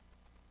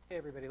Okay,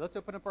 everybody, let's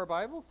open up our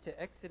Bibles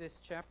to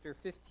Exodus chapter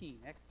 15.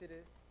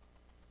 Exodus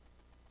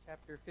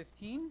chapter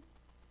 15.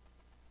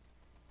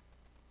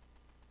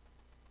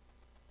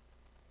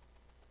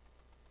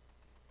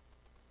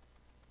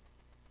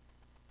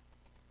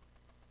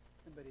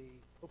 Somebody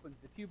opens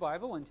the Pew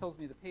Bible and tells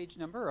me the page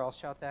number. I'll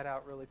shout that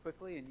out really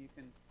quickly, and you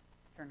can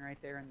turn right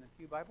there in the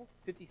Pew Bible.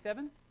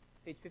 57,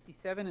 page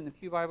 57 in the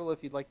Pew Bible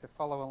if you'd like to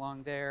follow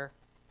along there.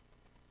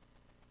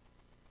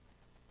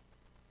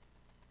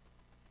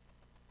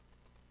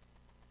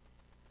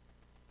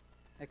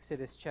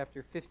 Exodus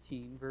chapter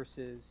 15,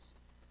 verses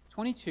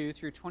 22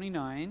 through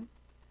 29.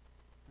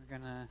 We're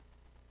going to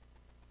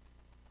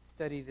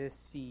study this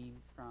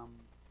scene from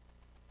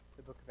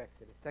the book of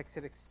Exodus.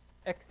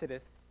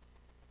 Exodus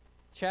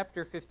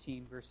chapter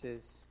 15,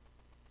 verses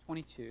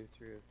 22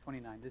 through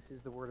 29. This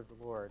is the word of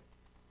the Lord.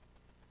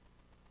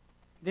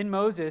 Then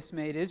Moses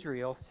made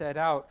Israel set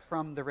out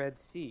from the Red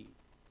Sea,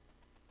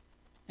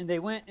 and they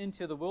went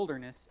into the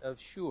wilderness of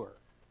Shur.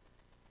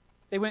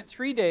 They went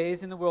 3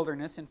 days in the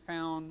wilderness and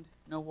found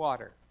no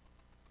water.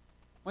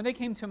 When they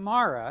came to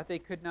Marah, they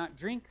could not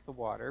drink the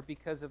water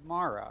because of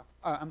Marah.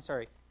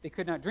 They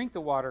could not drink the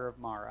water of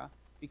Marah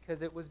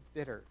because it was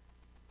bitter.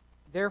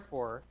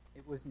 Therefore,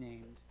 it was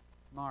named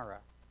Marah.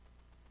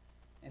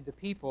 And the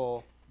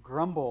people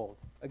grumbled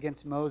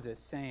against Moses,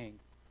 saying,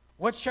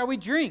 "What shall we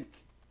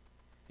drink?"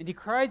 And he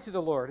cried to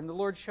the Lord, and the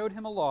Lord showed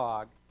him a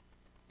log,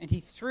 and he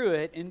threw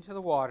it into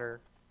the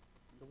water,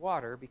 and the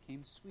water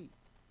became sweet.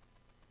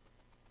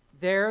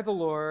 There the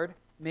Lord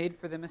made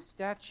for them a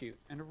statute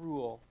and a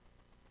rule,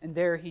 and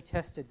there he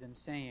tested them,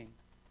 saying,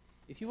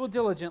 "If you will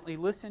diligently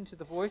listen to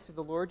the voice of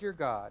the Lord your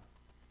God,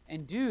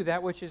 and do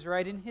that which is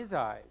right in his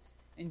eyes,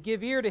 and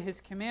give ear to his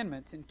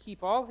commandments, and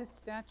keep all his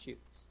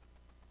statutes,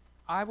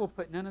 I will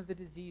put none of the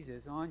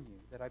diseases on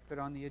you that I put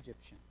on the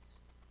Egyptians,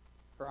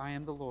 for I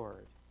am the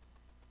Lord,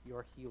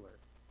 your healer."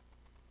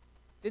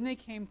 Then they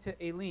came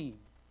to Elim,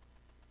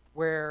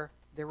 where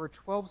there were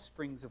 12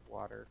 springs of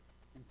water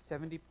and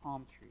 70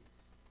 palm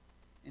trees,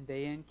 and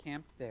they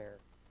encamped there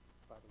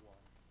by the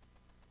water.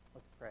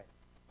 Let's pray.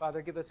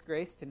 Father, give us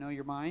grace to know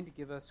your mind.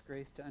 Give us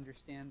grace to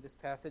understand this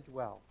passage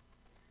well.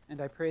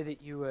 And I pray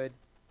that you would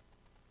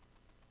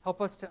help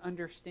us to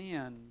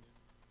understand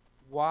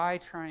why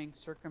trying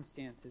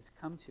circumstances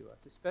come to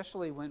us,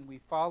 especially when we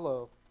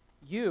follow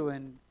you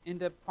and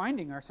end up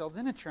finding ourselves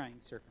in a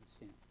trying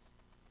circumstance.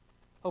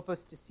 Help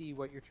us to see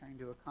what you're trying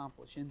to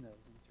accomplish in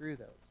those and through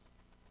those.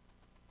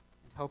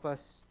 And help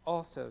us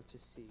also to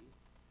see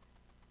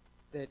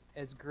that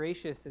as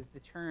gracious as the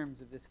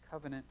terms of this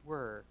covenant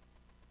were,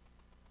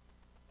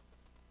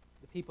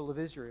 the people of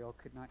Israel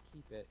could not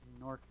keep it,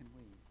 nor can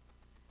we.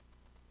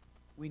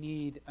 We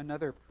need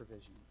another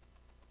provision.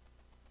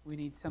 We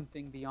need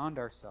something beyond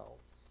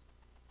ourselves.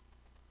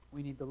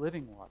 We need the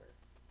living water.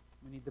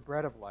 We need the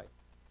bread of life.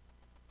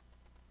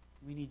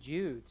 We need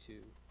you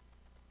to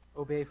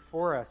obey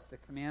for us the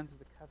commands of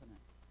the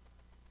covenant,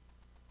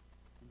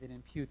 and then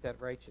impute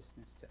that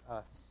righteousness to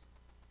us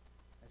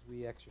as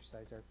we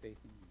exercise our faith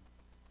in you.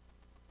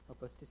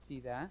 Help us to see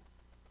that.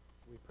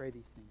 We pray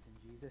these things in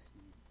Jesus'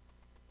 name.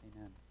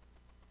 Amen.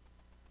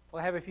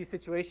 Well, I have a few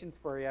situations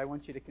for you I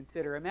want you to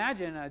consider.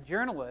 Imagine a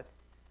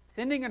journalist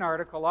sending an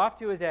article off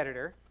to his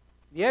editor.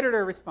 The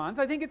editor responds,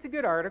 "I think it's a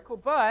good article,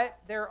 but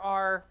there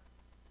are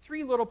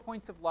 3 little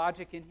points of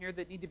logic in here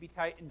that need to be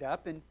tightened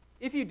up, and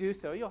if you do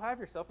so, you'll have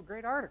yourself a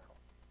great article."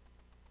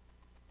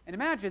 And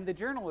imagine the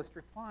journalist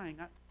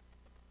replying,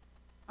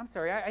 I'm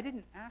sorry, I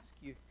didn't ask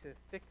you to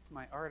fix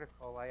my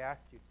article, I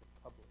asked you to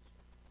publish it."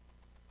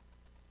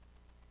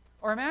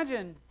 Or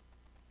imagine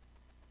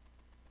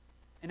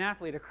an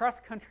athlete, a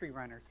cross-country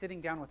runner, sitting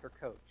down with her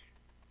coach.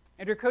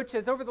 And her coach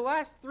says, "Over the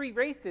last 3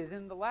 races,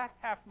 in the last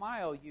half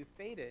mile, you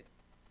faded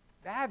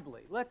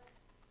badly.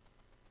 Let's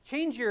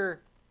change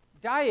your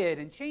diet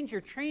and change your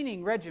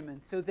training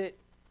regimen so that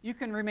you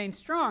can remain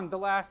strong the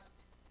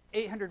last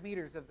 800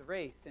 meters of the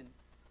race." And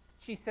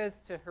she says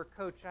to her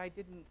coach, "I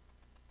didn't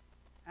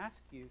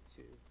ask you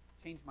to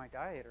change my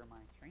diet or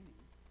my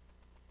training.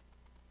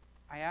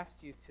 I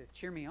asked you to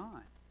cheer me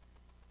on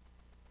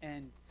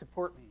and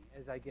support me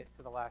as I get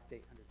to the last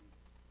 800 meters."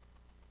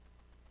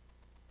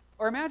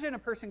 Or imagine a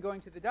person going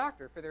to the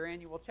doctor for their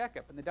annual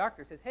checkup, and the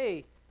doctor says,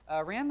 "Hey,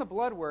 ran the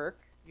blood work,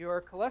 your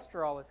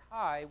cholesterol is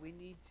high, we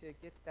need to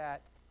get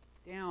that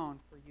down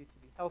for you to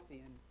be healthy."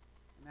 And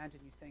imagine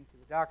you saying to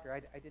the doctor,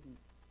 I didn't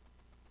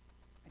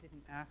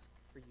ask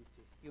for you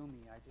to heal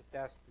me, I just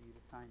asked for you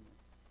to sign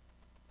this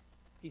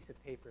piece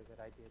of paper that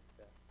I did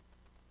the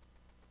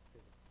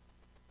visit.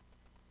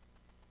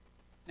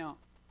 Now,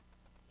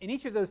 in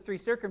each of those 3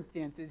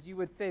 circumstances, you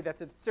would say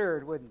that's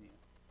absurd, wouldn't you?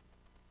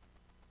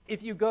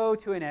 If you go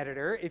to an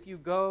editor, if you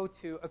go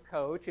to a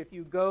coach, if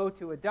you go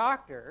to a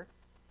doctor,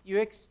 you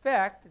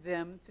expect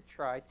them to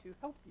try to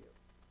help you.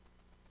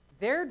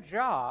 Their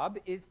job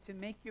is to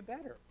make you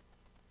better.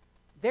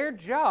 Their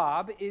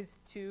job is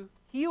to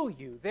heal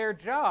you. Their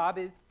job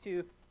is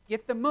to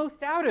get the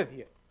most out of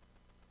you.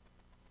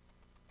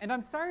 And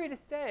I'm sorry to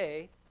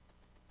say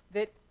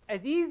that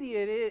as easy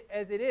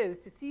as it is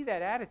to see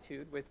that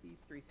attitude with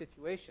these three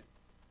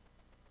situations,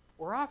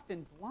 we're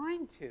often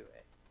blind to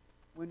it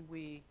when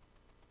we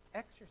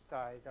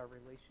exercise our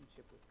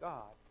relationship with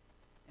God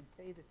and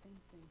say the same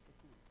thing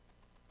to Him.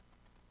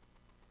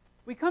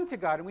 We come to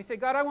God and we say,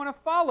 God, I want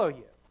to follow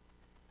you.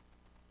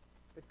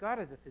 But God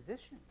is a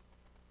physician.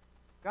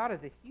 God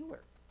is a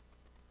healer.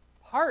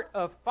 Part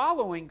of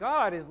following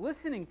God is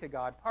listening to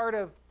God. Part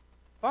of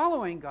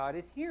following God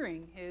is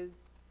hearing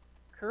His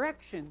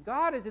correction.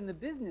 God is in the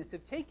business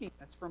of taking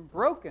us from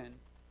broken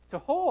to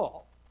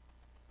whole.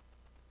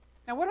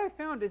 Now, what I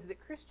found is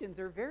that Christians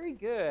are very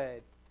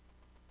good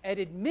at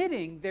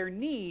admitting their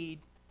need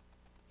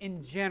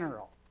in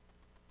general.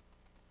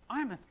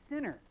 I'm a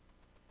sinner,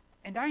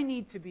 and I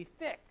need to be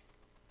fixed.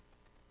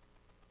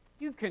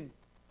 You can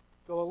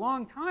go a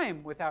long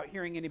time without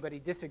hearing anybody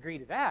disagree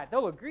to that.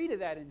 They'll agree to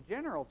that in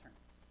general terms.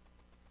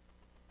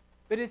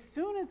 But as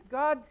soon as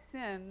God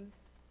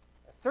sends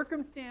a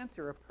circumstance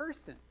or a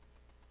person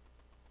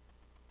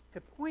to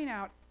point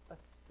out a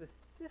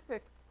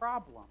specific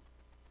problem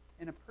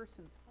in a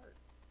person's heart,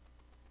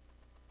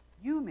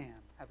 you,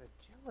 ma'am, have a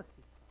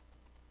jealousy problem.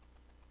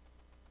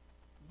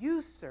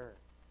 You, sir,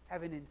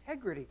 have an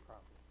integrity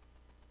problem.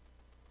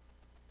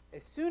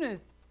 As soon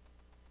as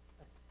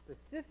a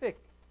specific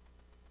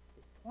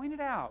is pointed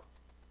out,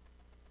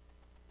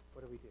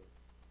 what do?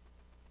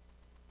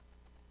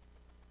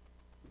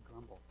 We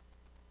grumble.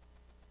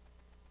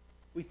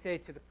 We say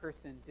to the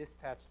person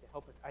dispatched to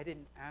help us, I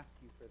didn't ask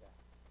you for that.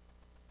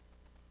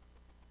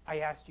 I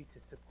asked you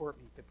to support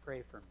me, to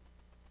pray for me.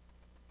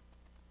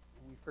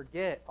 And we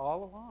forget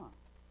all along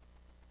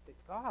that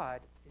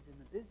God is in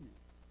the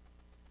business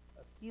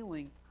of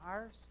healing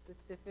our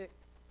specific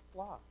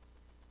flaws,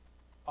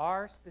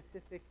 our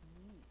specific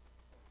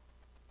needs.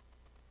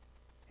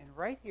 And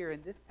right here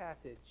in this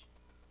passage,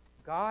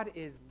 God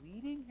is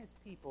leading His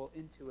people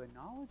into a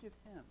knowledge of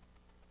Him.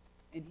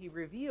 And He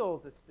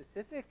reveals a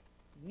specific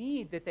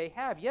need that they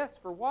have. Yes,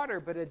 for water,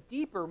 but a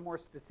deeper, more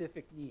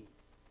specific need.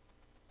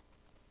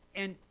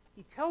 And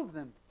He tells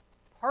them,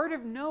 part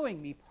of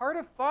knowing me, part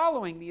of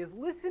following me is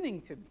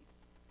listening to me.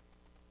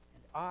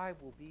 And I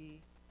will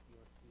be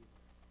your healer.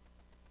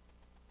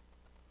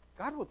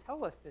 God will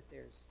tell us that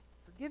there's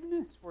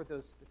forgiveness for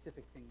those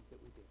specific things that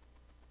we do.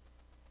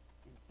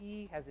 And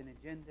He has an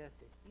agenda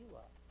to heal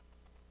us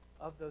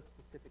of those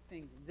specific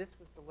things. And this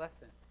was the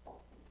lesson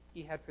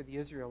He had for the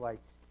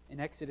Israelites in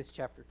Exodus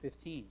chapter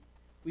 15.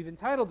 We've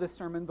entitled this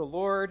sermon, The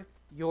Lord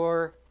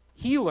Your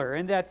Healer.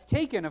 And that's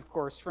taken, of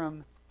course,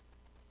 from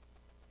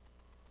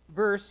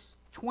verse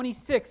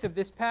 26 of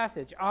this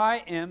passage.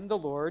 I am the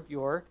Lord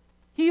your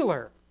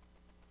healer.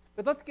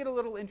 But let's get a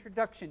little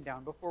introduction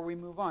down before we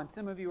move on.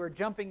 Some of you are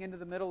jumping into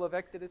the middle of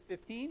Exodus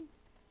 15,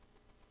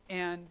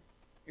 and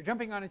you're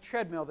jumping on a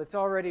treadmill that's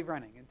already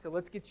running. And so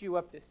let's get you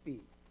up to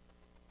speed.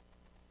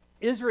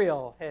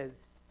 Israel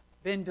has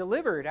been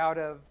delivered out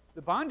of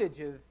the bondage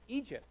of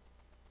Egypt.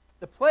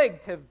 The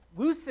plagues have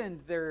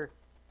loosened the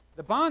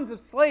bonds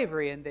of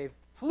slavery, and they've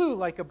flew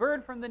like a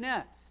bird from the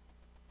nest.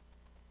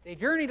 They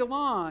journeyed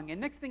along,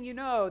 and next thing you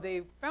know,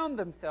 they found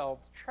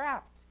themselves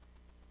trapped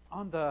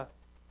on the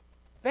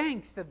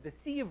banks of the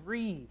Sea of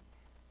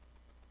Reeds.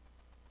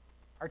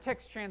 Our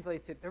text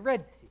translates it the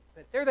Red Sea,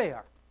 but there they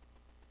are.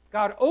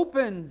 God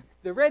opens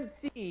the Red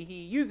Sea.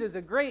 He uses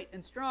a great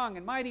and strong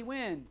and mighty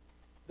wind.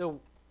 The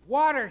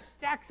water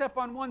stacks up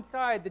on one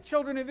side. The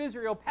children of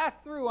Israel pass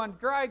through on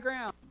dry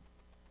ground.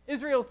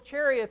 Israel's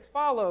chariots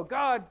follow.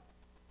 God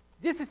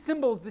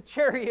disassembles the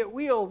chariot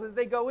wheels as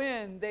they go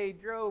in. They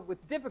drove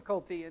with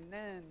difficulty, and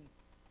then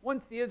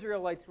once the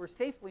Israelites were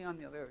safely on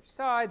the other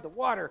side, the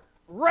water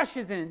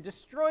rushes in,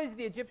 destroys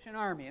the Egyptian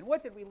army. And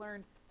what did we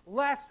learn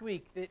last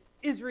week that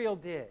Israel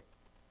did?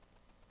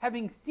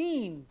 Having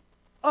seen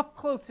up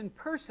close and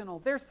personal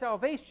their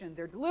salvation,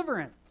 their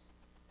deliverance,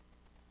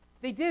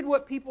 they did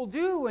what people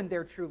do when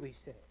they're truly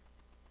saved.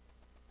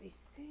 They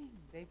sing,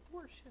 they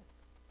worship.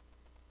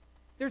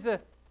 There's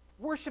a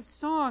worship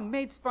song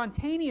made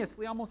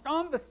spontaneously, almost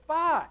on the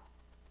spot.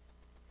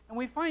 And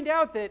we find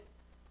out that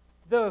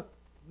the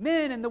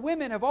men and the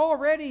women have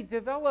already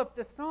developed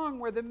a song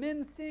where the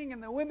men sing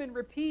and the women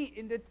repeat,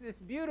 and it's this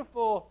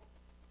beautiful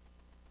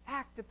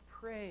act of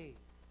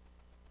praise.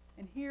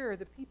 And here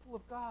the people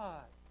of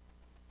God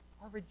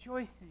are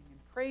rejoicing and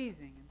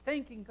praising and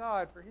thanking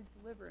God for His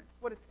deliverance.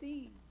 What a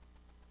scene.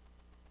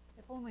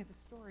 If only the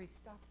story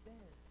stopped there.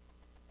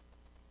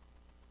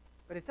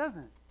 But it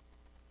doesn't.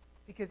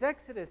 Because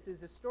Exodus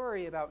is a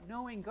story about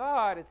knowing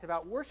God. It's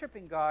about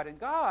worshiping God. And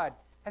God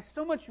has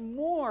so much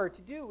more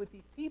to do with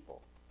these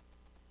people.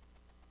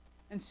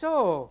 And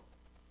so,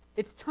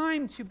 it's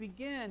time to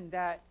begin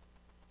that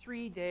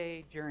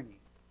 3-day journey.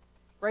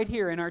 Right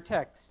here in our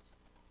text.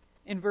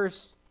 In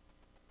verse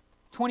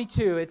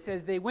 22, it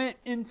says, they went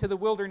into the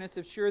wilderness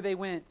of Shur. They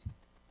went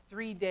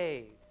 3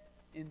 days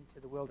into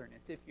the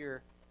wilderness. If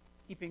you're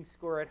keeping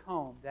score at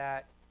home,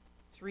 that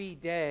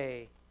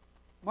 3-day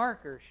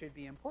marker should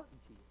be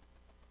important to you.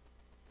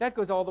 That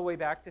goes all the way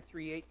back to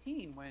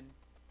 3:18 when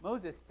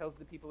Moses tells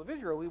the people of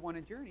Israel, we want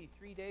to journey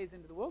 3 days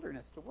into the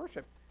wilderness to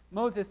worship.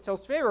 Moses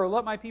tells Pharaoh,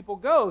 let my people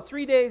go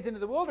 3 days into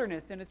the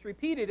wilderness, and it's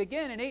repeated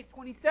again in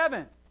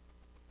 8:27.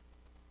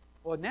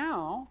 Well,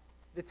 now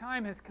the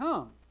time has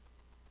come.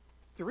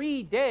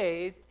 3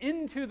 days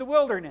into the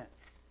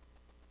wilderness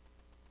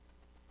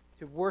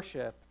to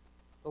worship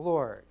the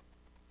Lord.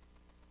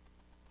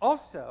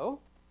 Also,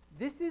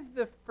 this is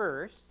the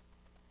first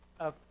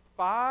of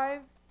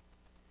 5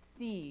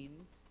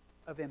 scenes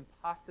of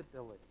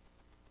impossibility.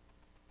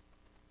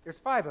 There's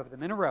 5 of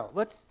them in a row.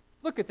 Let's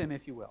look at them,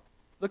 if you will.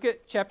 Look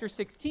at chapter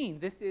 16.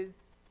 This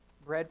is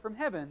bread from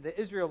heaven. The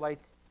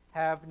Israelites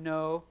have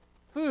no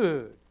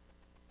food.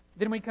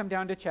 Then we come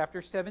down to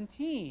chapter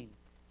 17.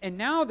 And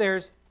now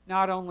there's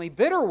not only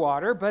bitter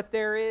water, but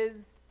there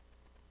is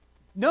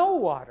no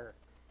water.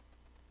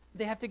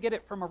 They have to get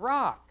it from a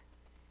rock.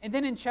 And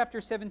then in chapter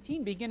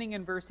 17, beginning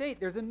in verse 8,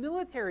 there's a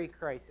military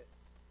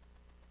crisis.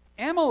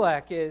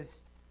 Amalek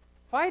is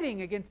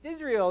fighting against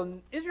Israel,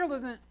 and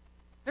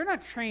they're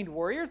not trained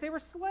warriors, they were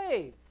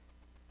slaves.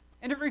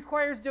 And it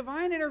requires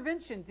divine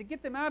intervention to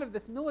get them out of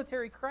this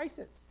military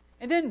crisis.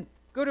 And then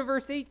go to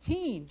verse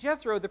 18.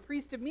 Jethro, the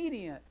priest of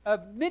Midian,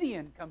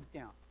 comes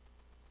down.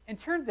 And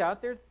turns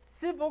out there's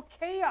civil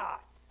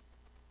chaos.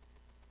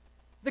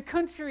 The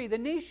country, the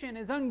nation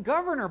is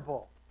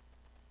ungovernable.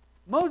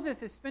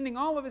 Moses is spending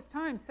all of his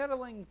time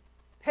settling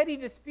petty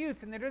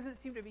disputes, and there doesn't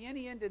seem to be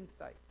any end in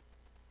sight.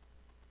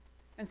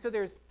 And so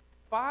there's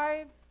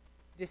 5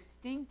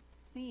 distinct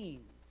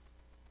scenes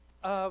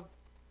of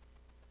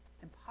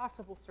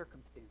impossible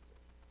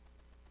circumstances.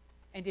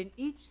 And in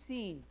each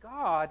scene,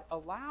 God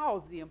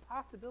allows the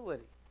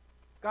impossibility.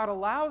 God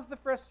allows the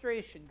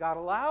frustration. God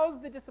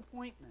allows the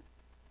disappointment.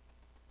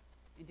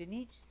 And in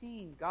each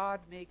scene, God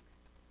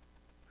makes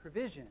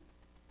provision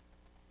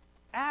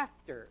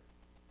after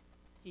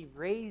He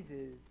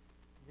raises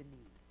the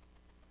need.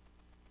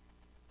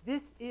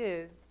 This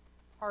is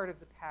part of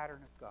the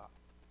pattern of God.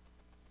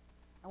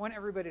 I want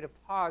everybody to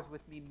pause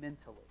with me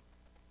mentally.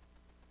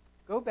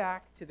 Go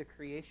back to the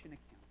creation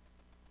account.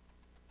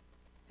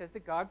 It says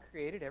that God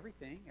created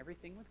everything.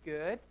 Everything was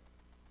good.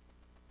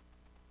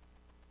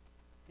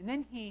 And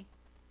then He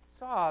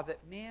saw that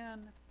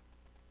man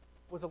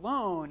was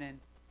alone, and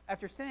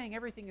after saying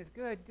everything is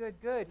good, good,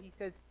 good, He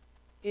says,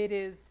 it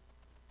is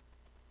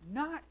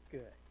not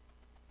good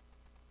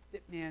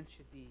that man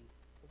should be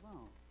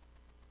alone.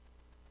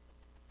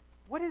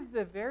 What is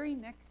the very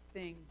next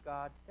thing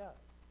God does?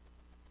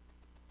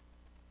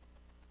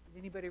 Does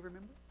anybody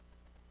remember?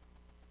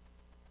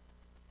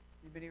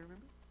 Anybody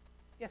remember?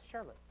 Yes,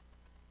 Charlotte.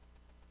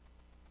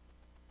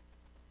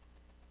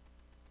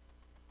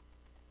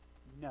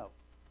 No.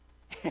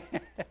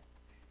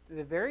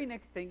 The very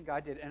next thing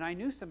God did, and I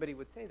knew somebody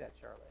would say that,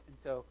 Charlotte, and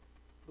so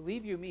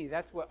believe you me,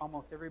 that's what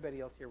almost everybody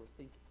else here was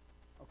thinking.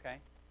 Okay?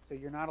 So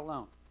you're not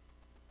alone.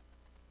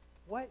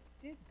 What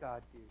did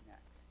God do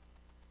next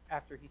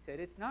after He said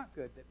it's not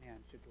good that man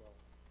should dwell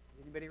alone?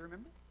 Does anybody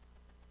remember?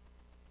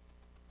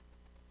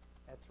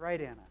 That's right,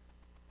 Anna.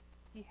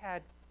 He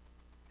had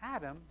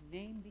Adam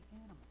name the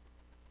animals.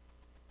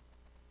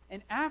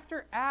 And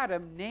after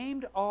Adam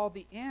named all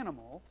the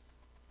animals,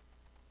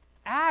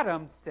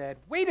 Adam said,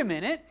 wait a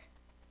minute,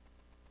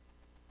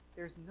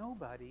 there's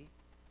nobody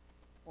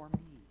for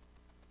me.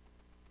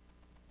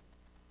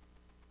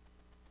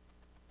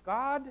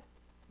 God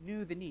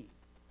knew the need.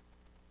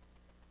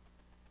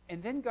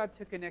 And then God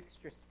took an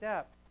extra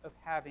step of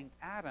having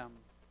Adam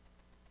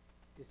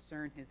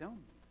discern his own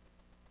need.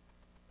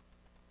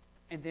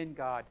 And then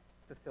God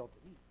fulfilled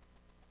the need.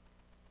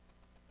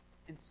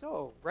 And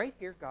so, right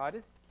here, God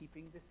is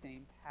keeping the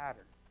same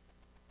pattern.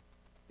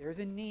 There's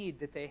a need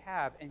that they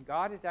have, and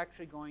God is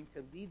actually going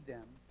to lead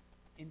them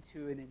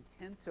into an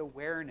intense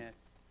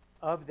awareness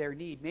of their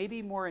need,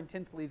 maybe more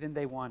intensely than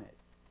they wanted.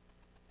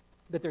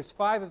 But there's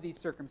 5 of these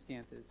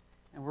circumstances,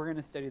 and we're going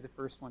to study the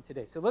first one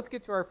today. So let's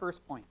get to our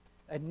first point.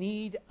 A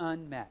need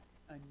unmet.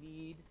 A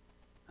need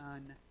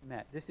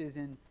unmet. This is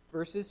in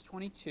verses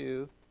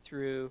 22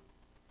 through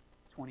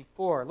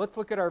 24. Let's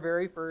look at the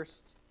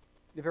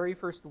very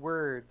first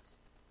words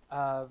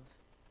of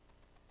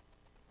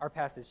our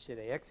passage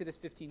today. Exodus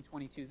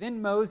 15:22.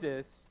 Then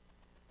Moses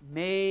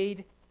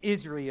made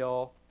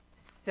Israel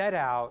set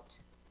out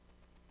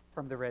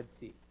from the Red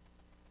Sea.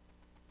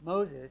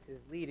 Moses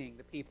is leading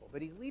the people,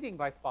 but he's leading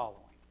by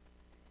following.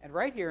 And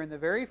right here in the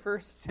very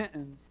first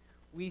sentence,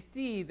 we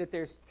see that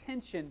there's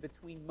tension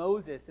between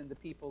Moses and the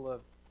people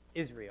of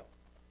Israel.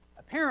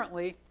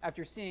 Apparently,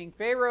 after seeing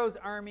Pharaoh's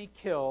army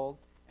killed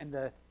and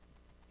the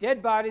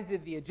dead bodies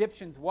of the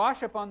Egyptians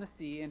wash up on the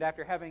sea, and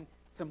after having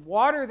some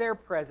water there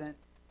present,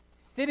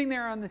 sitting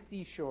there on the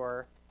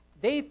seashore,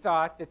 they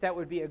thought that that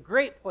would be a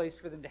great place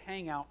for them to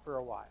hang out for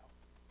a while.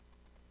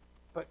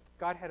 But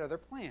God had other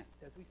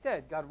plans. As we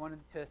said, God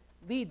wanted to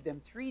lead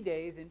them 3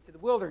 days into the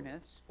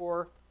wilderness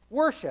for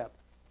worship.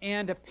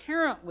 And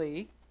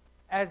apparently,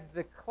 as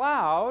the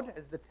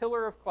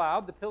pillar of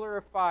cloud, the pillar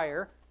of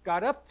fire,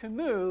 got up to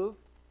move,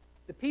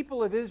 the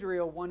people of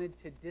Israel wanted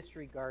to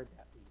disregard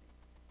that leading.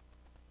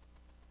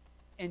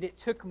 And it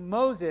took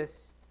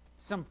Moses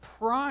some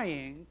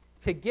prying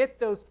to get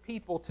those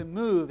people to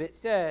move. It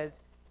says,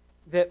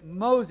 that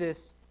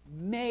Moses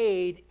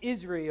made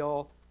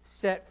Israel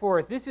set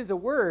forth. This is a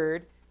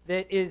word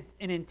that is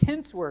an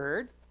intense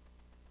word.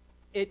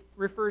 It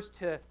refers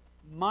to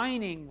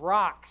mining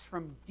rocks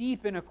from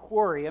deep in a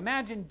quarry.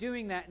 Imagine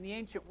doing that in the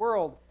ancient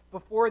world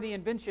before the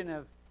invention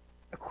of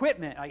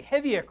equipment, like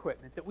heavy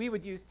equipment that we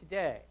would use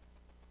today.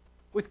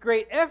 With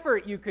great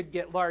effort, you could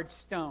get large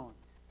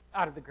stones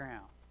out of the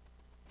ground.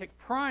 Take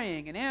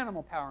prying and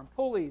animal power and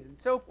pulleys and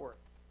so forth.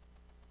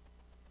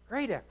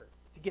 Great effort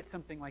to get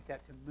something like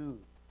that to move.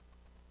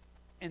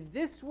 And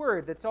this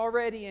word, that's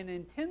already an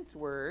intense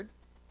word,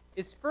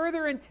 is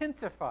further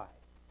intensified.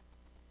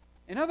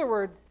 In other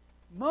words,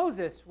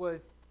 Moses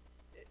was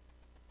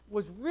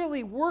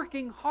really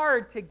working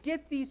hard to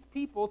get these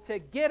people to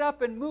get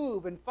up and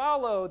move and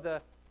follow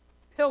the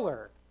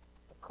pillar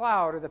of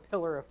cloud or the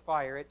pillar of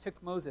fire. It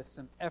took Moses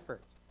some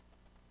effort.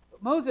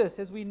 But Moses,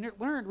 as we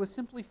learned, was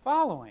simply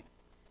following.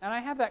 And I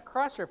have that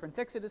cross-reference,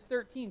 Exodus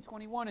 13,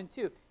 21 and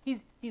 2.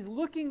 He's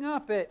looking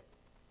up at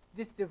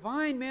this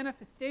divine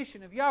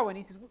manifestation of Yahweh, and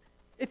he says,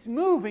 it's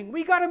moving.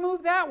 We got to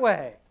move that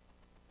way.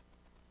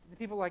 And the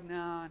people are like,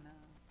 no,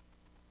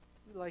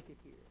 we like it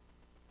here.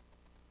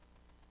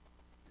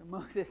 So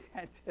Moses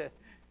had to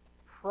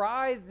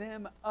pry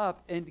them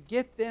up and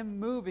get them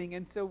moving.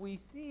 And so we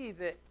see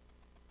that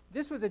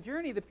this was a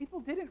journey that people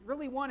didn't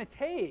really want to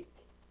take.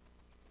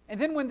 And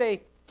then when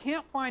they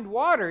can't find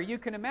water, you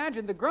can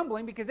imagine the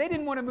grumbling because they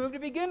didn't want to move to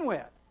begin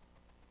with.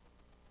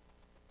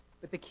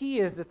 But the key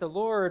is that the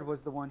Lord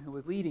was the one who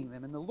was leading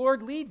them. And the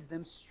Lord leads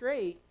them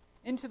straight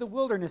into the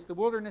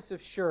wilderness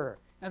of Shur.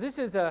 Now this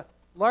is a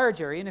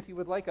large area, and if you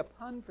would like a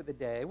pun for the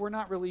day, we're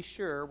not really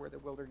sure where the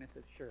wilderness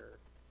of Shur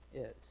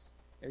is.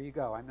 There you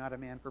go. I'm not a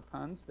man for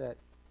puns, but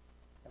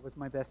that was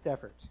my best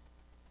effort.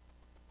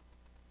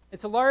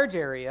 It's a large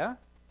area.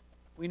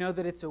 We know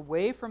that it's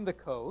away from the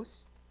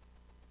coast.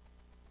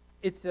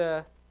 It's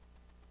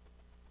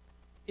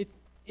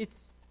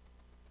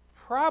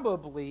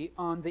probably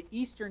on the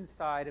eastern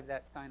side of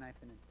that Sinai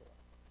Peninsula.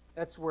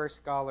 That's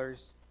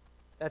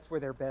where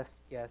their best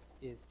guess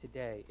is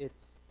today.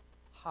 It's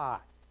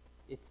hot.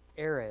 It's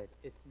arid.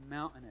 It's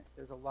mountainous.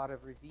 There's a lot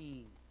of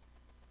ravines.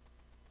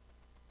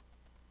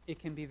 It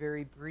can be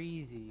very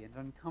breezy and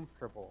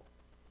uncomfortable.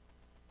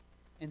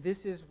 And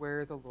this is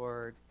where the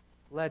Lord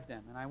led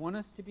them. And I want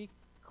us to be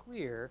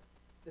clear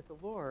that the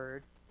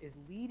Lord is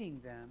leading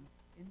them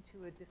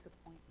into a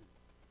disappointment.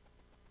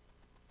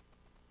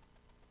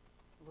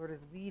 The Lord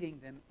is leading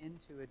them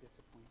into a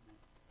disappointment.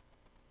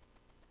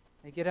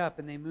 They get up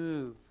and they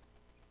move.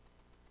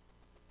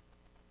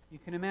 You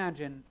can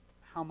imagine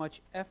how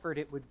much effort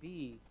it would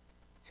be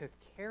to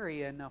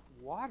carry enough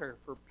water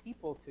for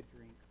people to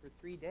drink for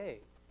 3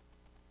 days.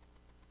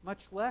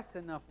 Much less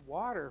enough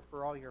water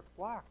for all your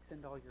flocks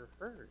and all your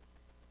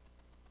herds.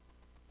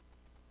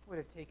 It would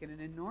have taken an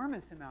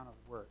enormous amount of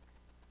work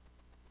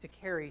to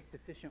carry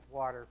sufficient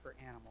water for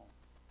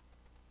animals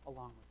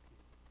along with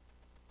people.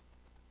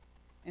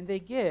 And they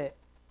get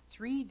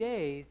 3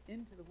 days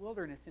into the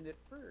wilderness, and at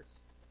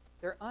first,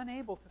 they're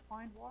unable to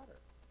find water.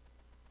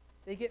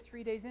 They get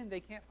 3 days in, they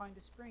can't find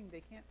a spring,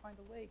 they can't find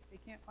a lake, they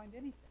can't find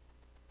anything.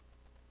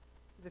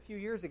 It was a few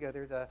years ago,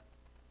 there's a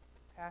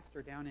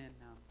pastor down in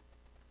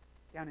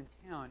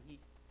town.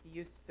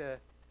 He's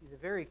a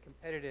very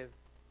competitive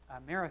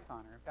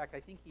marathoner. In fact, I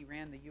think he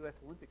ran the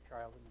U.S. Olympic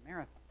trials in the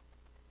marathon.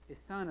 His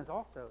son is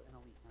also an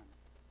elite runner.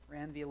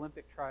 Ran the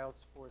Olympic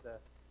trials for the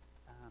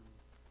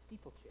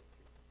steeplechase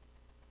recently.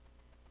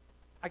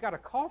 I got a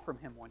call from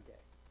him one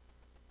day.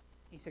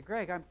 He said,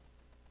 Greg,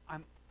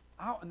 I'm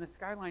out on the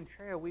Skyline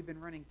Trail. We've been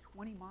running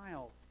 20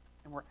 miles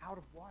and we're out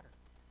of water.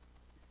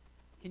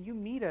 Can you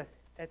meet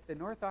us at the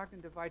North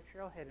Ogden Divide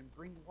Trailhead and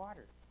bring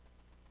water?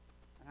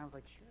 And I was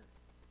like, sure.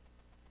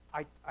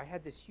 I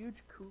had this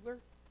huge cooler.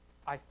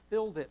 I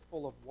filled it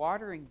full of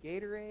water and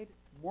Gatorade,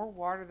 more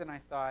water than I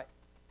thought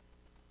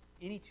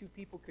any two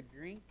people could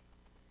drink.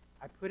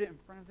 I put it in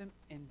front of them,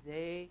 and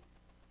they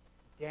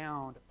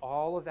downed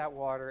all of that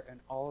water and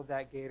all of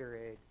that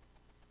Gatorade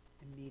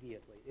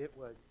immediately. They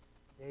were thirsty.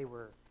 They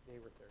were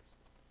thirsty.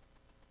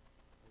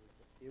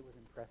 It was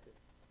impressive.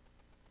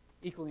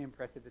 Equally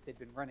impressive that they'd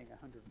been running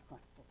 100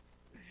 miles.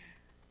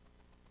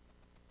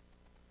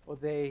 Well,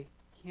 they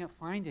can't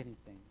find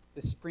anything.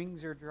 The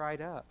springs are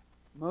dried up.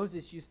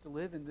 Moses used to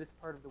live in this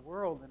part of the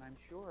world, and I'm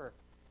sure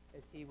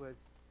as he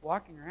was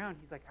walking around,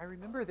 he's like, I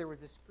remember there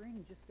was a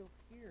spring just over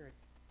here.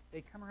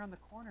 They'd come around the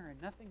corner and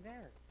nothing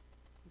there.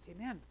 He'd say,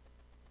 man,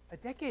 a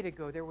decade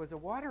ago there was a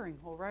watering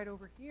hole right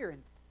over here,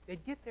 and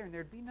they'd get there and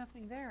there'd be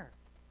nothing there.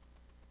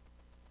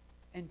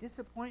 And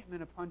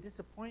disappointment upon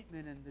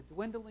disappointment, and the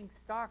dwindling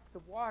stocks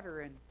of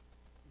water, and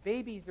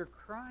babies are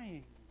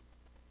crying.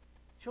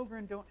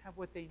 Children don't have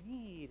what they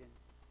need, and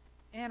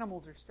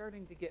animals are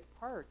starting to get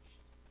parched.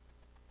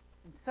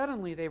 And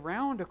suddenly they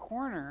round a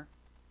corner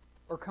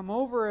or come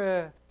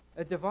over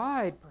a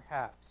divide,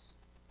 perhaps,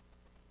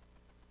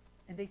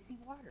 and they see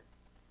water.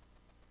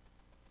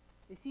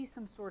 They see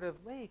some sort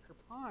of lake or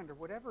pond or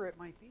whatever it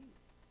might be.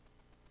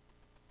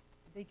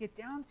 They get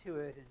down to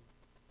it and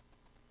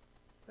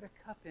put a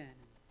cup in and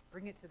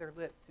bring it to their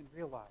lips and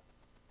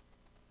realize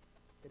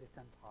that it's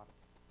unpotable.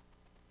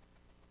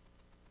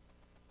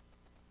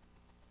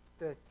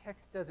 The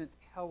text doesn't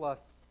tell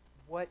us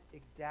what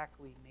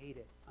exactly made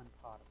it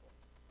unpotable.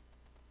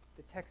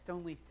 The text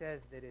only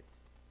says that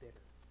it's bitter.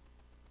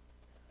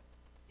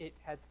 It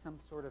had some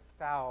sort of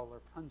foul or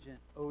pungent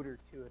odor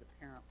to it,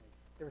 apparently.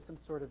 There was some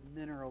sort of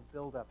mineral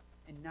buildup,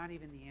 and not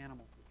even the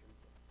animals would drink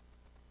it.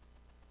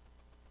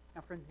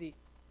 Now, friends,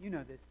 you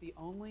know this. The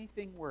only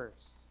thing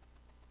worse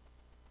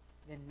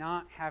than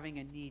not having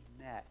a need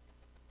met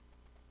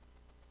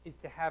is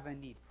to have a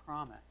need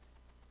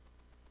promised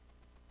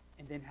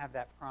and then have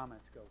that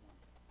promise go wrong.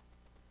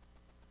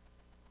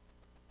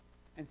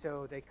 And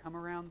so they come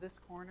around this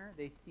corner,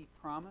 they seek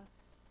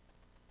promise,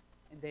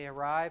 and they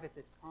arrive at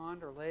this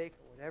pond or lake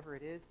or whatever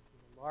it is. This is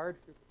a large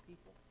group of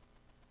people,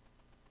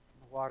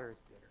 and the water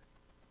is bitter.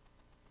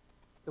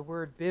 The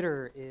word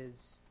bitter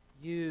is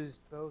used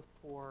both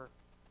for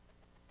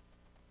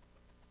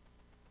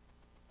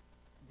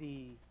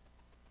the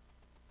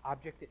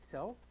object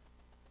itself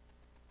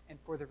and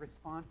for the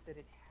response that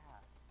it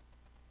has.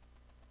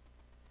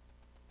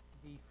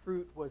 The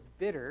fruit was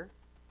bitter,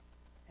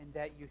 and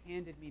that you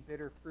handed me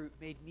bitter fruit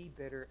made me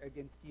bitter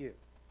against you.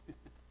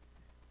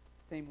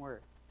 Same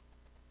word.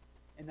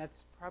 And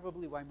that's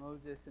probably why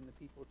Moses and the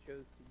people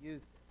chose to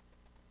use this.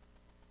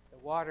 The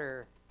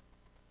water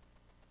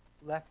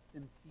left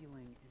them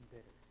feeling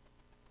embittered,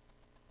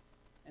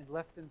 and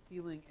left them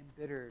feeling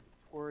embittered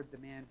toward the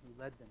man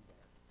who led them there.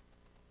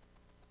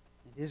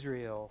 And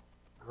Israel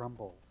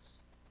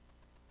grumbles.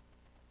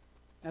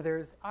 Now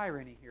there's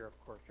irony here,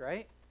 of course,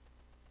 right?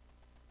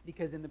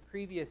 Because in the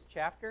previous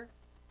chapter,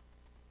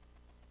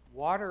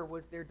 water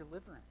was their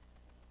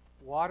deliverance.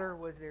 Water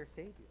was their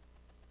Savior.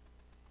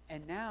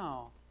 And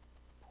now,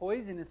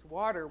 poisonous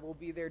water will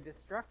be their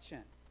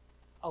destruction.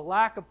 A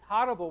lack of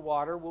potable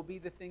water will be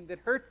the thing that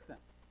hurts them.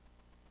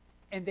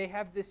 And they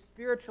have this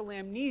spiritual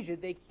amnesia.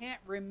 They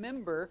can't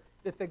remember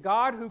that the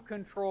God who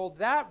controlled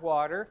that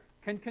water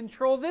can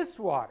control this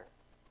water.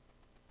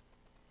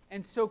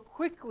 And so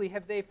quickly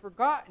have they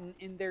forgotten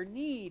in their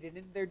need and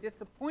in their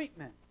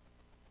disappointment.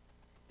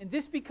 And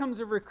this becomes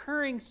a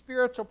recurring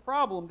spiritual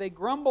problem. They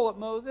grumble at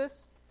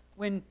Moses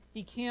when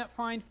he can't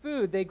find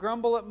food. They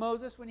grumble at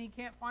Moses when he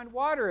can't find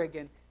water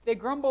again. They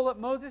grumble at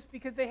Moses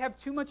because they have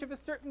too much of a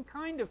certain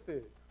kind of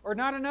food or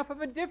not enough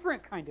of a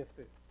different kind of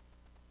food.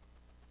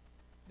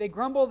 They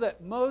grumble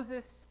that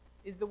Moses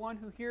is the one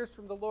who hears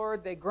from the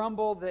Lord. They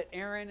grumble that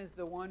Aaron is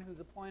the one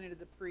who's appointed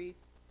as a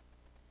priest.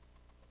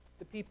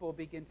 The people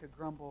begin to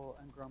grumble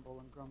and grumble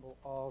and grumble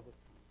all the time.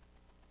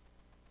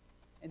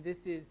 And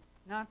this is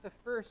not the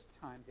first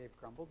time they've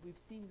grumbled. We've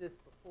seen this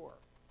before.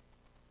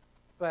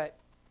 But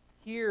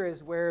here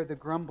is where the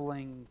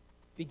grumbling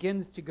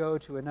begins to go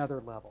to another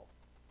level.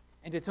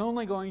 And it's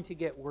only going to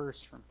get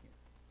worse from here.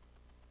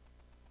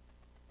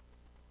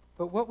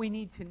 But what we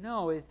need to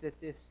know is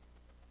that this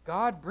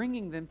God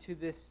bringing them to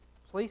this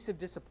place of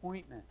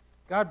disappointment,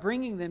 God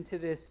bringing them to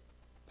this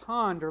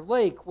pond or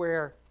lake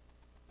where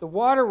the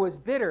water was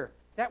bitter,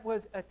 that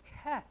was a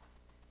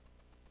test.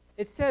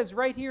 It says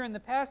right here in the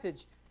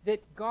passage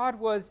that God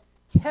was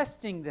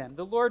testing them.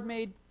 The Lord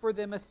made for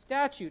them a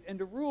statute and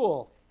a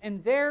rule,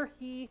 and there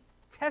he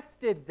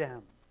tested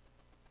them.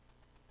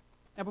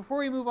 Now, before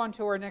we move on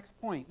to our next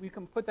point, we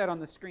can put that on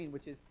the screen,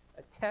 which is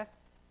a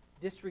test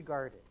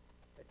disregarded.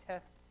 A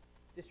test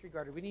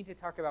disregarded. We need to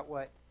talk about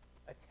what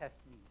a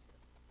test means here.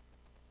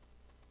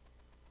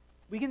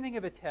 We can think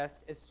of a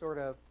test as sort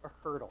of a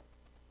hurdle,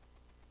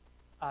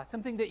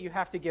 something that you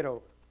have to get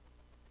over.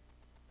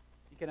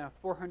 You can a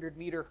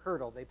 400-meter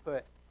hurdle. They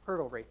put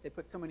hurdle race. They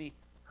put so many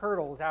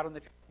hurdles out on the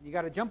track. You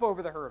got to jump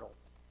over the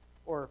hurdles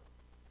or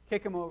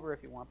kick them over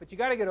if you want, but you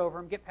got to get over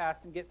them, get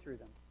past them, get through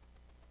them.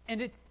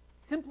 And it's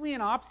simply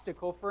an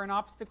obstacle for an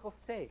obstacle's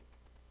sake.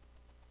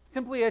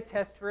 Simply a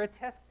test for a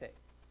test's sake.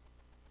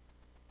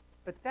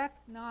 But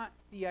that's not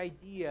the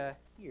idea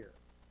here.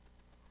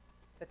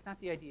 That's not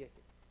the idea here.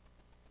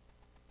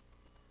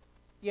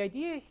 The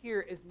idea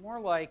here is more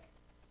like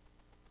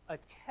a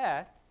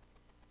test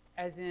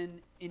as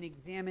in an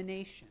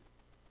examination.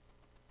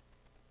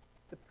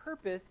 The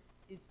purpose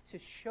is to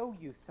show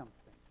you something.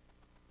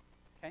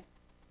 Okay?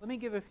 Let me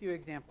give a few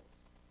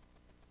examples.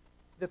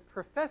 The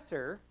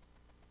professor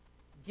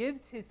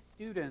gives his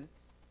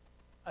students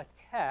a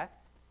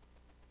test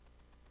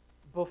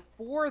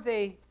before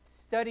they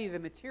study the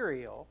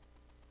material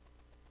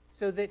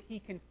so that he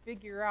can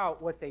figure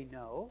out what they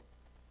know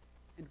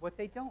and what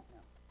they don't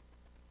know.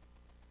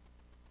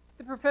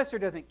 The professor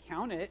doesn't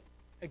count it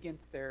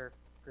against their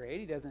grade.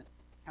 He doesn't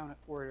count it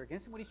for it or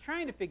against it. What he's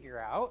trying to figure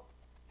out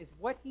is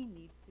what he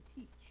needs to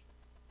teach.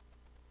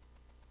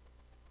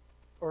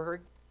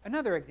 Or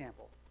another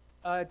example,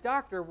 a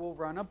doctor will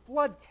run a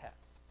blood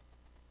test.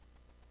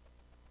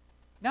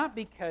 Not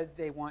because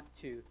they want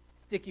to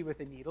stick you with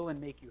a needle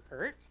and make you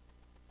hurt,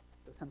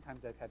 though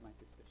sometimes I've had my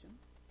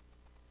suspicions.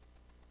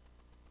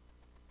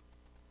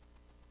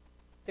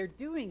 They're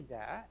doing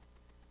that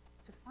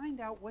to find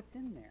out what's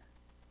in there.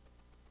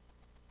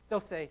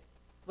 They'll say,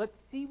 let's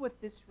see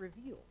what this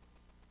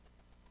reveals.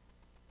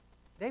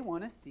 They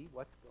want to see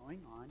what's going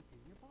on in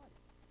your body.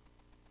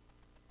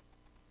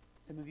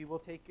 Some of you will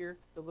take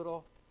the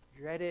little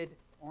dreaded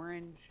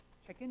orange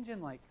check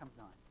engine light comes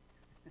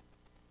on.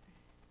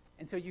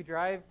 And so you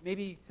drive,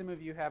 maybe some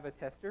of you have a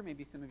tester,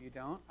 maybe some of you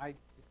don't. I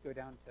just go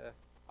down to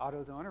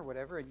AutoZone or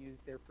whatever and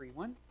use their free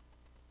one.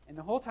 And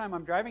the whole time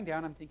I'm driving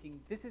down, I'm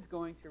thinking, this is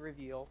going to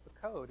reveal the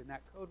code, and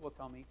that code will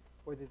tell me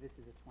whether this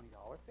is a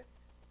 $20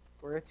 fix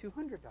or a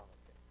 $200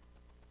 fix.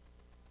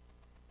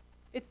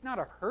 It's not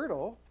a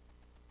hurdle,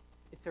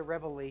 it's a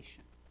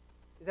revelation.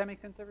 Does that make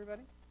sense,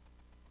 everybody?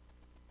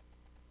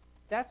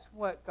 That's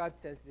what God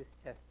says this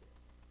test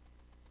is.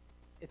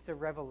 It's a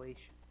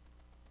revelation.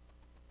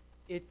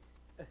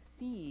 It's a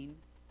scene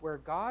where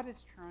God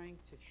is trying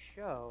to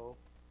show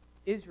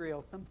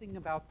Israel something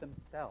about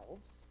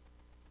themselves,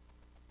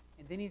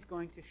 and then he's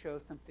going to show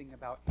something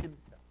about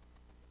himself.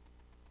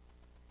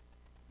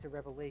 It's a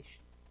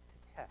revelation. It's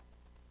a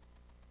test.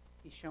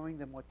 He's showing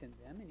them what's in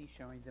them, and he's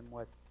showing them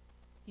what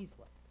he's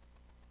like.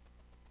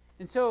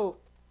 And so,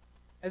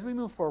 as we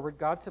move forward,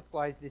 God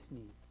supplies this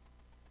need.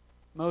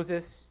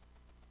 Moses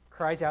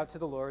cries out to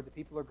the Lord. The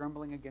people are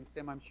grumbling against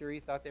him. I'm sure he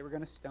thought they were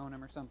going to stone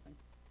him or something.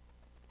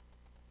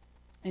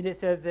 And it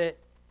says that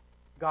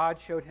God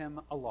showed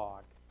him a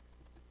log,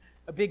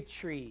 a big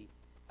tree.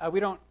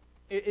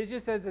 It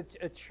just says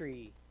a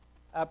tree,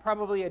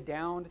 probably a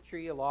downed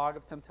tree, a log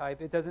of some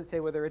type. It doesn't say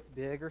whether it's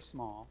big or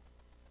small.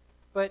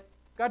 But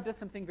God does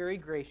something very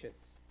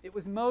gracious. It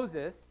was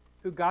Moses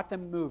who got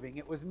them moving.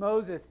 It was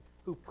Moses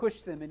who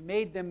pushed them and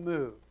made them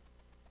move.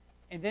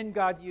 And then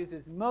God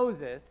uses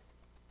Moses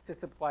to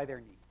supply their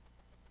need.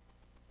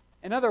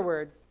 In other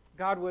words,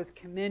 God was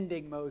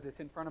commending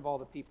Moses in front of all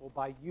the people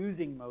by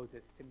using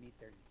Moses to meet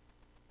their need.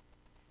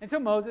 And so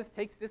Moses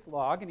takes this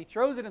log and he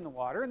throws it in the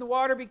water, and the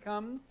water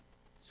becomes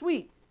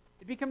sweet.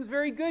 It becomes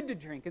very good to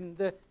drink, and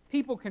the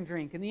people can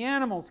drink, and the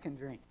animals can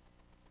drink.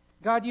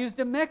 God used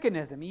a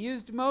mechanism. He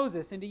used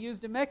Moses, and he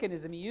used a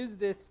mechanism. He used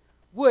this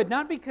wood,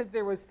 not because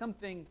there was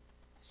something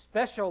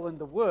special in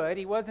the wood.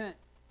 He wasn't,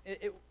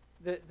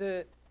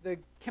 the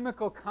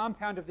chemical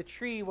compound of the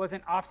tree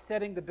wasn't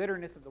offsetting the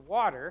bitterness of the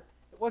water.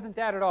 It wasn't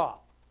that at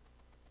all.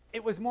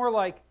 It was more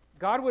like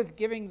God was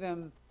giving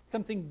them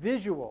something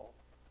visual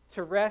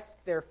to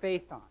rest their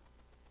faith on.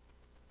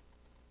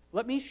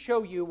 Let me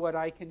show you what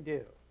I can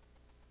do.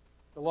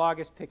 The log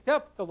is picked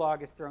up, the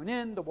log is thrown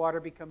in, the water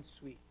becomes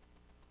sweet.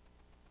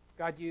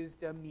 God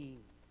used a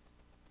means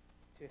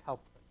to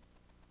help them.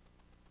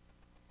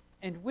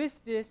 And with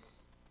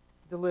this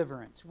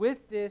deliverance,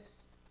 with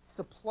this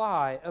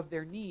supply of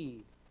their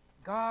need,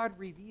 God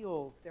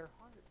reveals their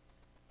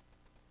hearts.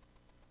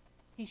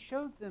 He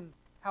shows them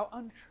how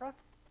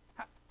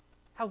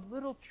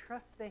little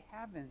trust they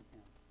have in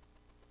him.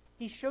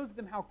 He shows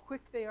them how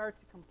quick they are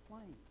to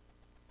complain.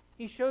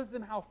 He shows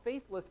them how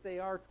faithless they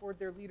are toward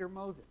their leader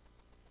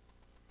Moses.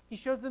 He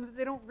shows them that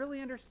they don't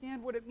really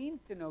understand what it means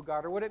to know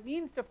God or what it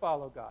means to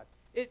follow God.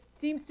 It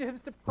seems to have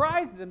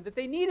surprised them that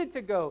they needed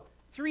to go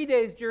 3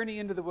 days' journey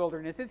into the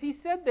wilderness as he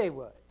said they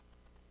would.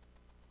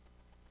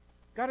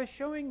 God is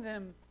showing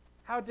them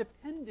how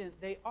dependent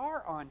they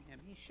are on him.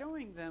 He's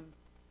showing them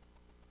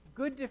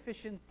good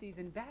deficiencies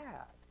and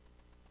bad.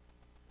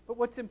 But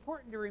what's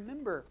important to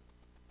remember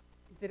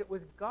is that it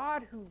was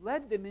God who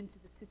led them into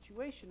the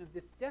situation of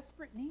this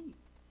desperate need.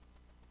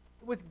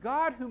 It was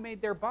God who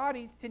made their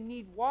bodies to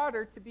need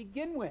water to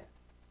begin with.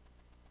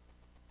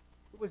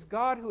 It was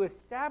God who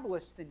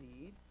established the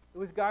need. It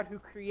was God who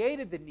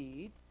created the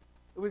need.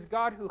 It was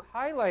God who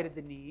highlighted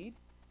the need.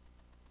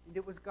 And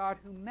it was God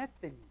who met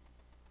the need.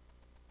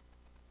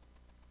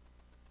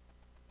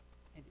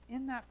 And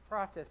in that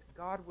process,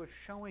 God was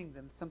showing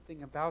them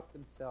something about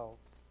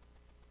themselves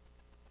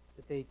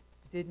that they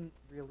didn't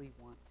really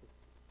want to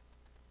see.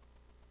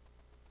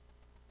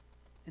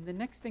 And the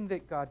next thing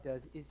that God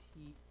does is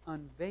he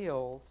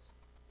unveils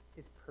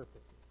his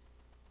purposes.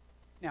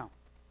 Now,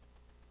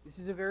 this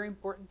is a very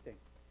important thing.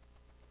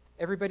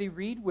 Everybody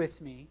read with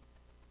me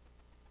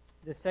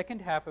the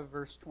second half of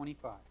verse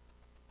 25.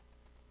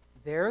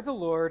 There the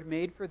Lord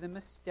made for them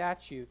a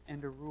statute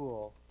and a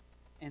rule,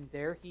 and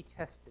there he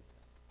tested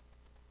them,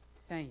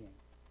 saying,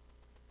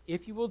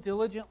 if you will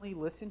diligently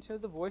listen to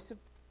the voice of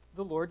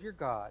the Lord your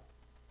God,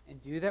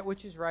 and do that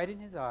which is right in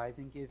his eyes,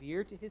 and give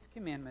ear to his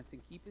commandments,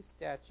 and keep his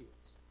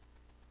statutes,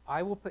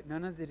 I will put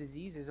none of the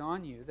diseases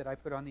on you that I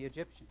put on the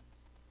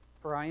Egyptians,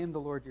 for I am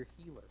the Lord your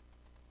healer.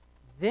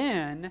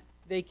 Then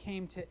they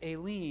came to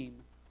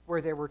Elim,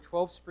 where there were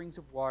 12 springs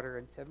of water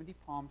and 70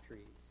 palm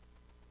trees,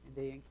 and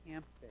they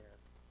encamped there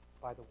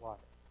by the water.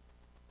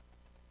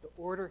 The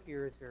order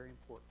here is very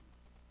important.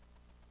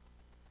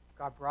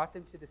 God brought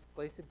them to this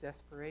place of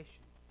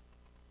desperation.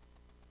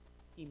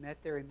 He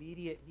met their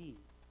immediate need.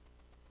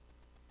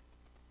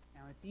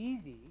 Now, it's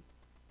easy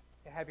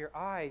to have your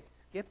eyes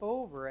skip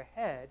over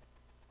ahead.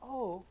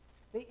 Oh,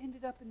 they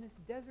ended up in this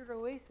desert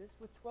oasis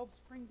with 12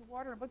 springs of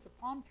water and a bunch of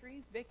palm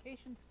trees,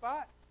 vacation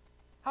spot.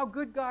 How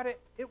good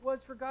it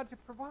was for God to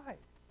provide.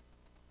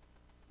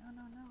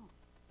 No.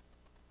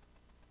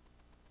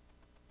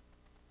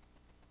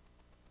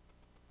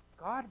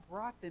 God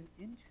brought them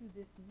into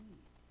this need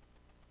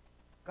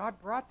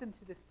God brought them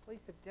to this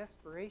place of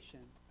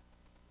desperation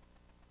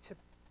to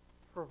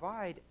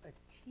provide a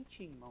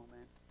teaching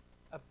moment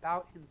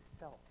about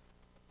himself.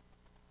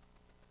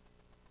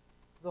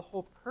 The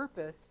whole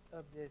purpose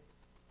of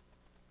this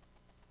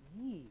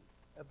need,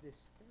 of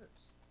this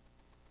thirst,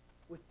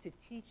 was to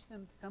teach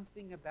them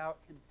something about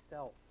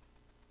himself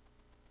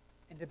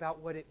and about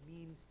what it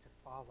means to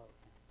follow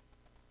him.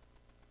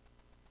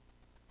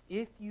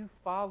 If you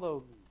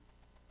follow me,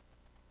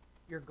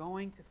 you're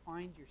going to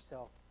find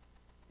yourself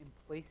in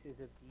places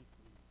of deep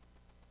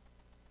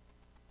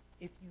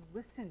need. If you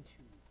listen to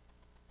me,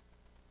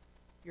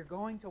 you're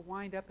going to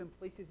wind up in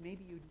places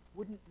maybe you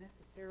wouldn't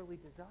necessarily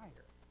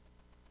desire.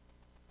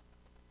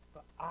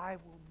 But I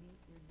will meet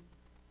your need.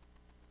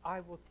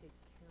 I will take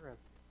care of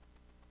you.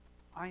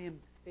 I am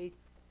faithful.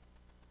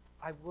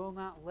 I will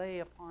not lay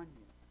upon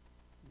you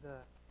the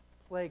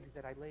plagues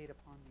that I laid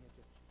upon the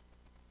Egyptians.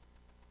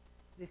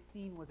 This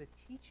scene was a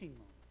teaching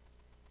moment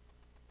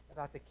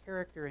about the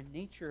character and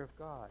nature of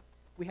God.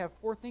 We have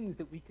 4 things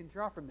that we can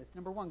draw from this.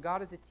 Number 1,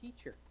 God is a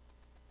teacher.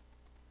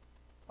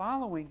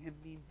 Following him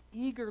means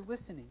eager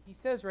listening. He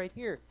says right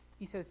here,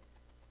 he says,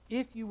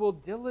 if you will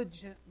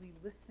diligently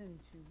listen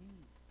to me.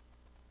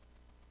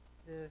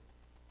 The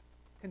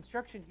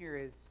construction here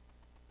is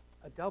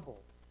a double.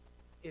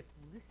 If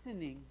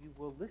listening, you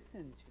will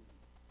listen to me.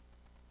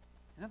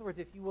 In other words,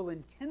 if you will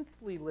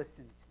intensely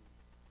listen to me.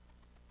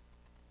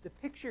 The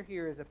picture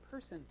here is a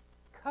person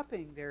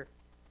cupping their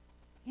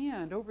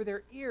hand over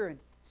their ear and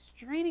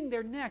straining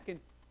their neck and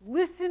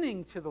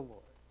listening to the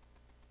Lord.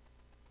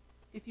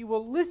 If you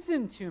will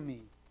listen to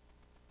me,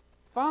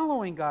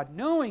 following God,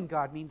 knowing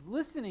God means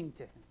listening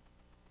to him.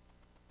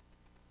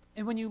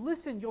 And when you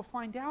listen, you'll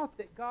find out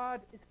that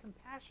God is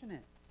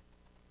compassionate.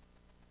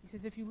 He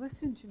says, if you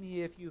listen to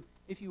me,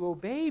 if you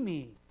obey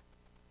me,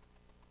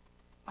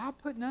 I'll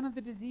put none of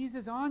the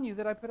diseases on you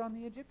that I put on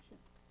the Egyptians.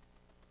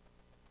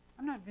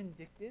 I'm not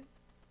vindictive.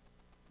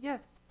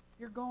 Yes,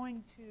 you're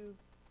going to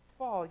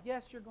fall.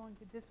 Yes, you're going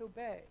to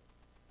disobey.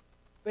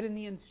 But in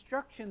the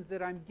instructions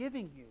that I'm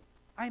giving you,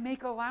 I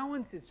make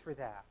allowances for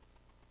that.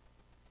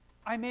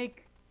 I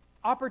make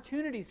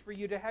opportunities for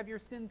you to have your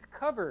sins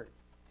covered,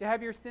 to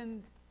have your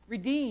sins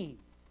redeemed.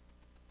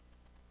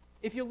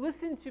 If you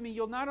listen to me,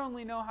 you'll not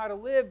only know how to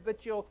live,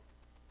 but you'll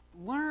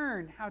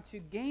learn how to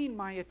gain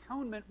my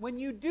atonement when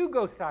you do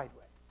go sideways.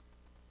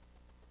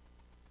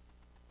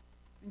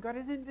 And God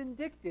isn't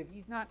vindictive.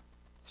 He's not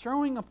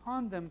throwing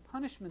upon them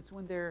punishments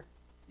when they're,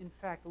 in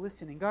fact,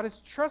 listening. God is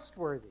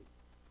trustworthy.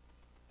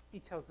 He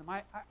tells them,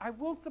 I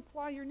will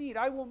supply your need.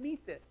 I will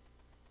meet this.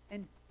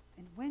 And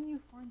when you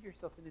find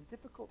yourself in a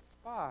difficult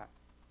spot,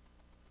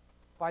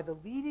 by the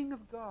leading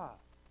of God,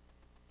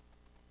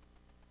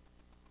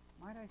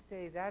 might I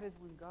say, that is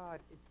when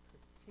God is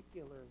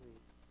particularly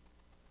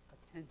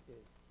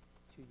attentive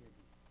to your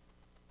needs.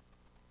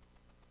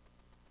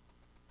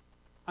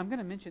 I'm going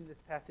to mention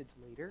this passage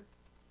later,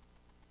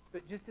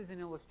 but just as an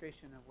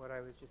illustration of what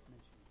I was just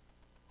mentioning.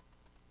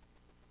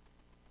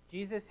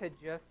 Jesus had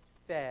just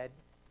fed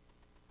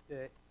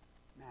the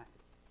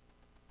masses.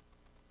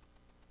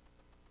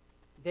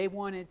 They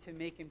wanted to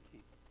make him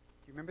king.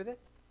 Do you remember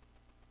this?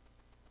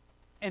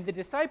 And the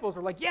disciples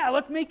were like, yeah,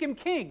 let's make him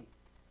king.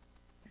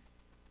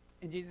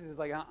 And Jesus is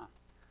like,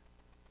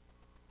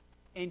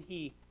 And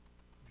he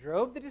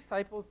drove the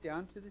disciples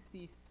down to the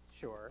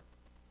seashore,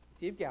 the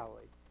Sea of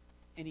Galilee,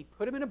 and he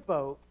put them in a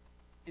boat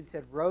and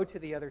said, row to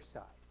the other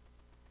side.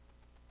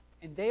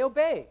 And they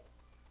obeyed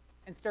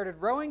and started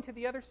rowing to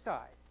the other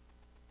side.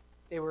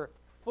 They were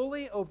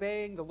fully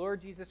obeying the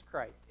Lord Jesus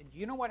Christ. And do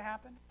you know what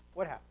happened?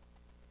 What happened?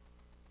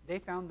 They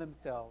found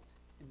themselves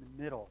in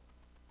the middle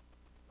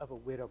of a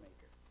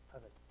widowmaker,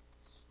 of a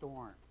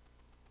storm.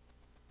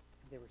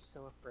 And they were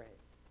so afraid.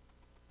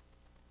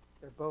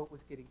 Their boat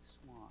was getting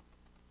swamped.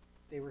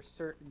 They were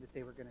certain that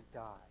they were going to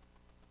die.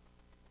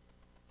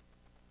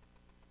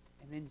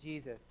 And then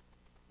Jesus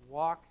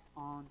walks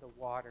on the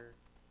water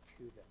to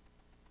them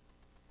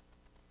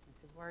and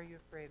says, why are you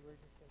afraid? Where's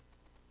your faith?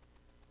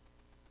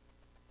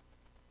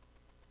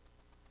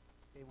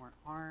 They weren't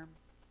harmed.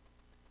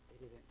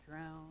 They didn't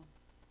drown.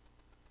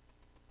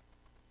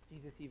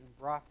 Jesus even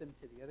brought them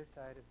to the other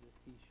side of the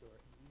seashore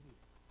immediately.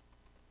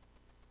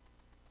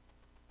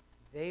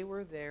 They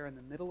were there in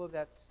the middle of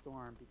that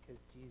storm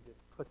because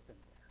Jesus put them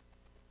there.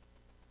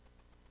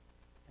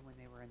 And when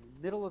they were in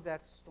the middle of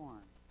that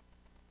storm,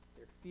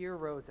 their fear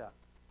rose up.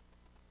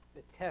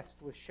 The test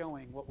was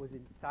showing what was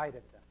inside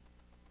of them.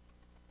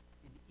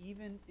 And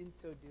even in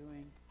so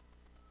doing,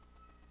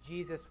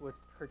 Jesus was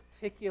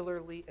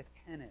particularly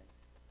attentive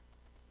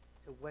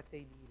to what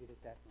they needed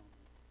at that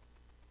moment.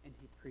 And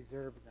he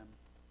preserved them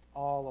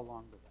all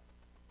along the way.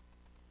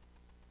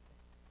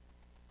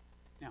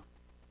 Now,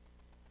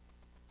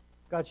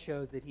 God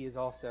shows that he is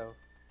also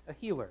a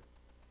healer.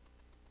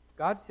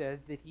 God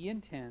says that he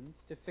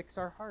intends to fix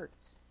our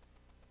hearts.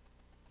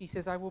 He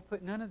says, I will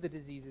put none of the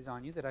diseases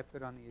on you that I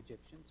put on the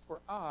Egyptians, for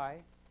I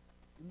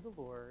am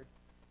the Lord,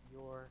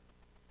 your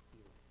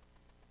healer.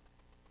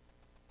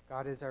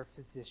 God is our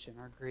physician,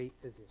 our great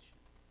physician.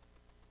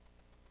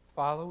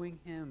 Following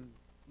him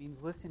It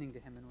means listening to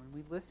him. And when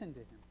we listen to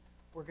him,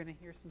 we're going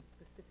to hear some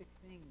specific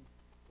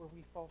things where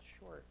we fall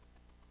short.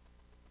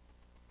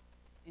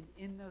 And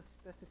in those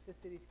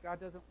specificities, God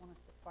doesn't want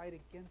us to fight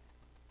against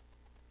them.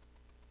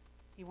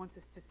 He wants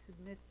us to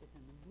submit to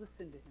him and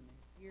listen to him and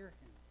hear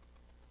him.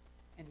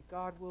 And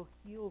God will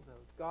heal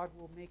those. God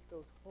will make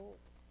those whole.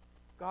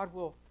 God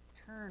will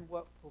turn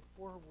what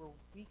before were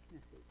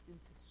weaknesses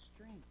into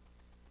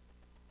strengths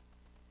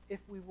if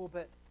we will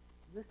but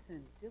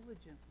listen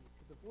diligently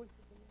to the voice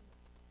of the Lord.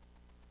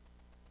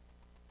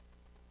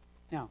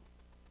 Now,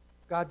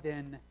 God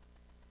then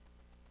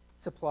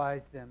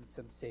supplies them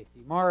some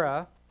safety.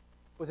 Mara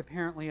was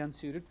apparently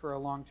unsuited for a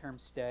long-term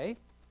stay,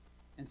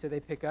 and so they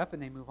pick up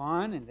and they move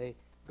on, and they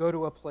go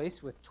to a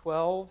place with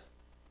 12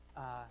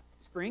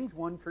 springs,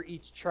 one for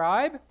each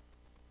tribe,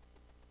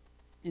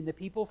 and the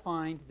people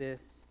find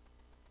this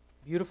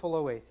beautiful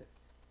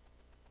oasis.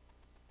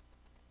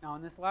 Now,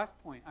 on this last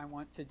point, I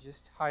want to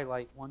just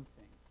highlight one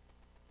thing.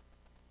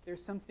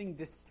 There's something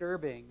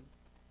disturbing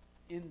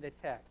in the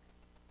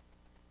text,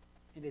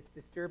 and it's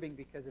disturbing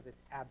because of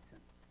its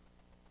absence.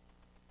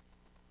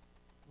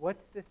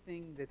 What's the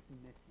thing that's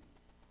missing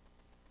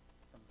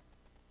from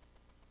this?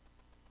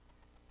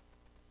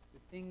 The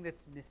thing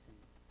that's missing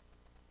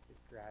is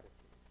gratitude.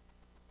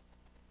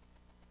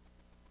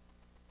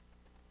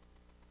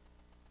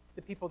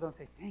 The people don't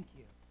say, thank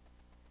you.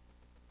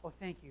 Oh,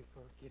 thank you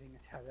for getting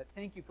us out of that.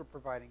 Thank you for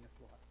providing us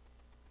water.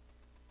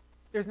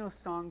 There's no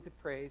songs of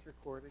praise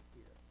recorded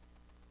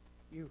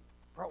here. You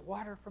brought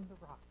water from the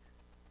rock.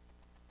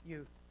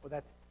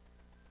 That's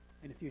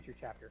in a future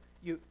chapter.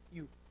 You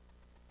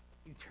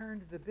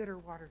turned the bitter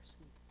water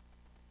sweet.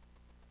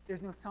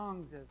 There's no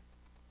songs of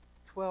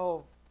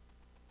 12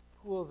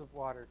 pools of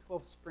water,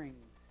 12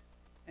 springs,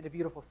 and a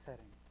beautiful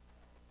setting.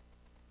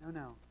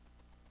 No.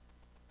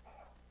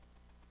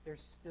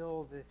 There's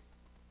still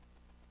this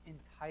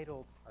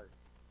entitled heart.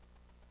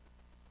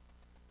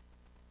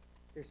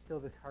 There's still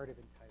this heart of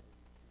entitlement.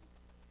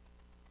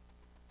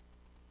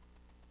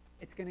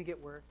 It's going to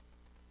get worse.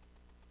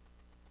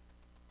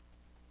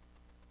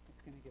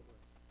 It's going to get worse.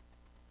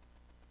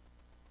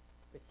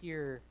 But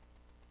here,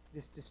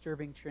 this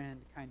disturbing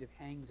trend kind of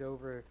hangs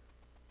over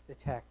the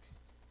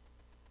text.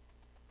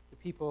 The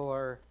people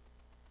are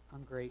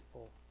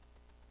ungrateful.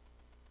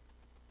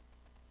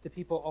 The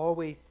people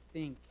always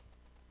think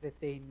that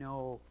they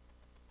know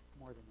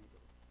more than they do.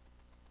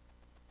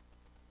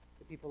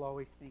 The people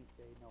always think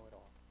they know it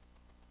all.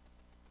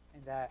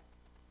 And that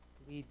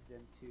leads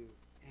them to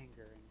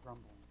anger and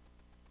grumbling.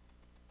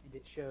 And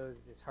it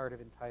shows this heart of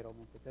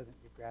entitlement that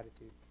doesn't give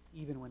gratitude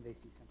even when they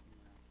see something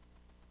miraculous.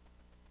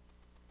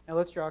 Now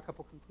let's draw a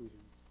couple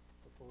conclusions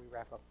before we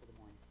wrap up for the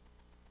morning.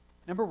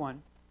 Number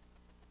one,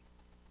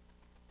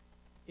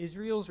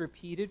 Israel's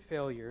repeated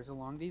failures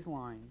along these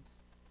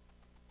lines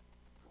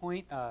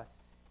point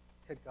us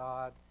to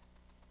God's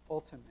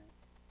ultimate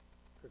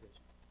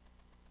provision.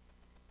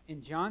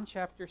 In John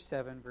chapter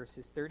 7,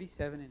 verses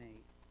 37 and 8,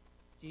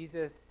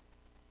 Jesus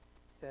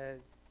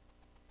says,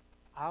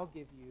 I'll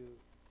give you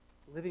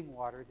living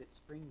water that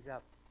springs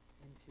up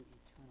into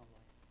eternal life.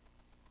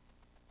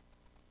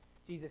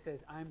 Jesus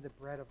says, I'm the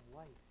bread of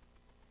life,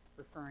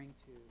 referring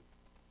to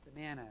the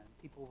manna.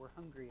 People were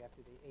hungry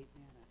after they ate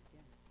manna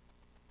again.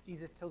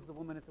 Jesus tells the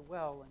woman at the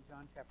well in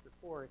John chapter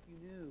 4, if you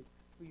knew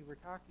who you were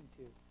talking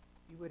to,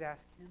 you would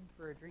ask him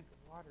for a drink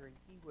of water, and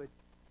he would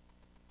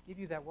give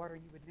you that water,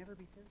 and you would never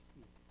be thirsty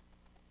again.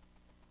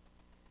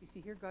 You see,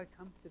 here God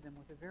comes to them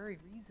with a very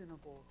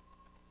reasonable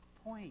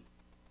point.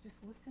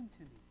 Just listen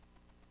to me.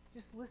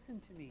 Just listen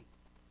to me.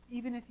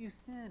 Even if you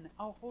sin,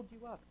 I'll hold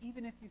you up.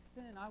 Even if you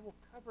sin, I will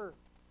cover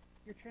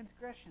your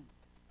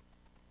transgressions.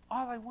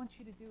 All I want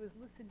you to do is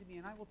listen to me,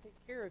 and I will take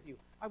care of you.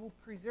 I will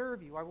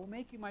preserve you. I will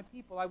make you my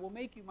people. I will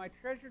make you my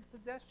treasured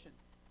possession.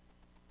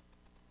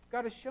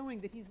 God is showing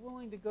that he's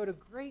willing to go to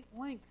great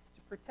lengths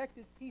to protect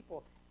his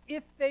people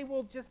if they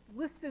will just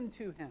listen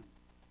to him.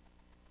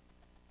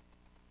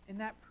 And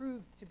that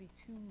proves to be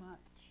too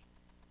much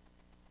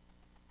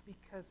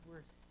because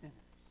we're sinners.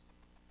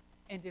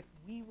 And if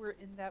we were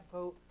in that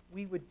boat,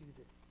 we would do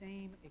the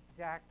same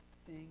exact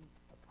thing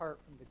apart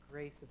from the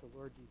grace of the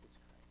Lord Jesus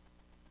Christ.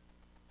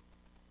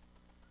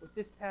 What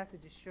this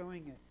passage is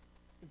showing us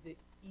is that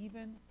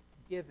even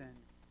given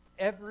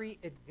every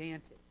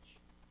advantage,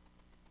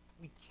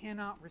 we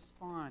cannot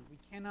respond. We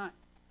cannot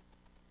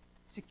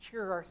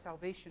secure our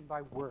salvation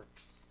by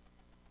works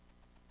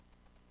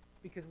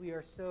because we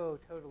are so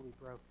totally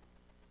broken.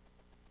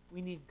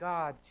 We need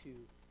God to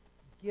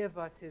give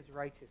us his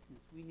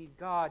righteousness. We need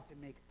God to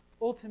make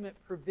ultimate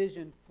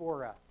provision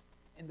for us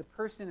in the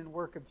person and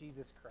work of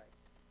Jesus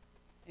Christ.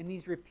 And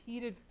these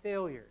repeated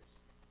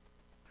failures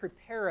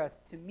prepare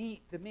us to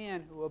meet the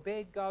man who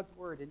obeyed God's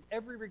word in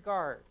every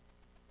regard.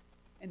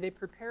 And they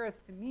prepare us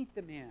to meet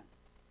the man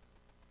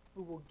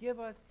who will give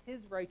us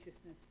his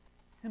righteousness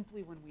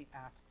simply when we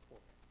ask for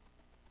it.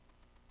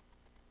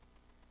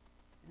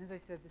 And as I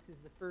said, this is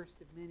the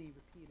first of many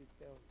repeated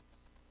failures.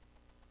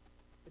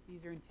 But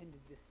these are intended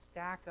to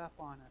stack up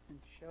on us and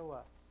show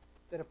us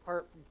that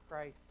apart from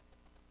Christ,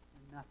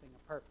 are nothing.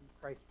 Apart from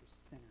Christ, we're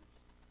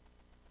sinners.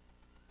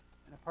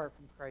 And apart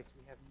from Christ,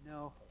 we have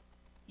no hope,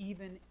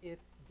 even if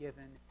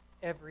given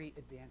every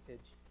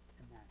advantage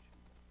imaginable.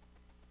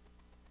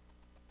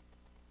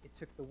 It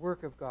took the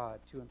work of God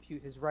to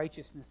impute his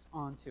righteousness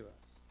onto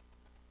us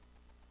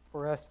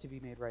for us to be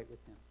made right with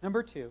him.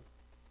 Number 2,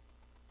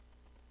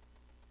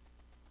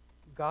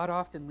 God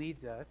often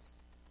leads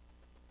us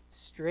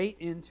straight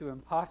into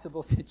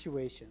impossible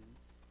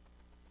situations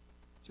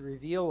to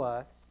reveal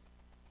us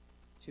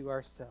to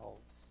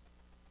ourselves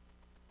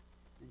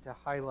and to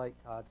highlight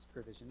God's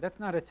provision. That's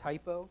not a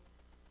typo,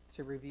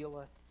 to reveal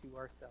us to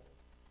ourselves.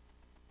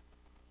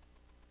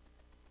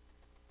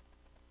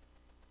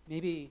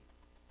 Maybe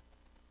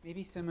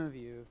some of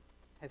you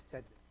have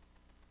said this.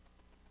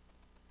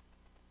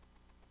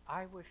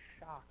 I was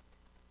shocked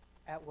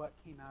at what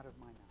came out of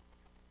my mouth.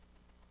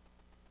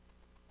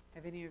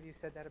 Have any of you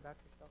said that about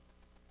yourself?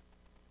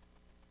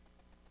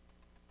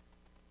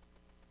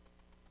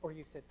 Or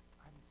you've said,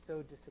 I'm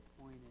so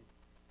disappointed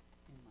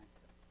in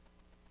myself.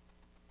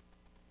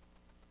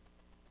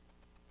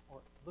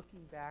 Or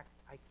looking back,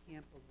 I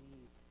can't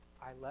believe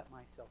I let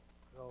myself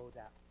go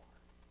that far,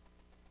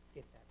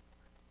 get that far.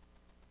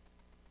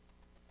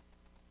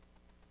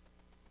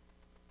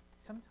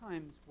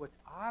 Sometimes what's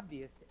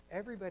obvious to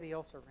everybody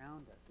else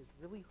around us is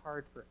really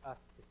hard for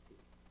us to see.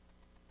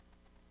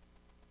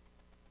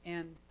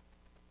 And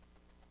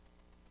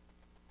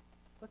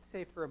let's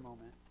say for a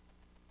moment,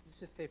 let's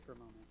just say for a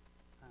moment,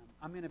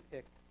 I'm going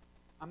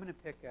to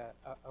pick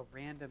a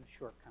random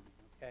shortcoming,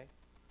 okay?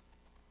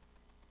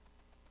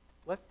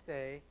 Let's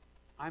say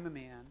I'm a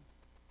man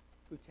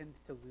who tends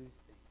to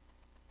lose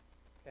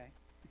things, okay?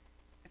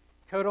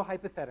 Total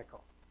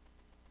hypothetical.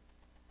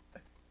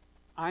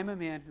 I'm a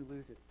man who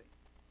loses things.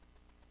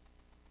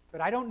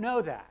 But I don't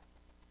know that,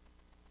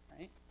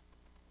 right?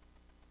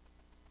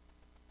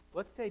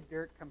 Let's say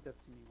Dirk comes up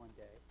to me one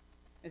day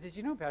and says,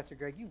 Pastor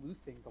Greg, you lose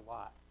things a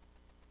lot.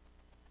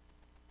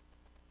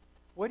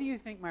 What do you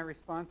think my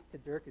response to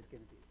Dirk is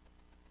going to be?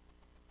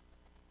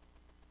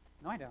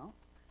 No, I don't.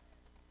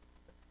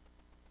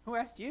 Who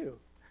asked you?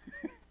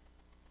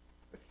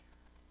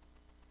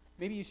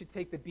 Maybe you should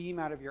take the beam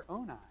out of your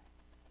own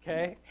eye,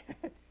 okay?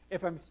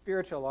 If I'm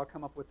spiritual, I'll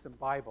come up with some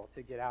Bible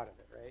to get out of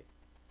it, right?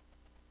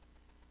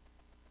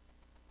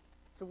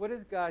 So what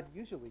does God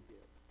usually do?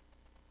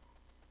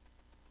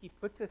 He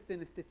puts us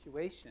in a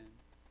situation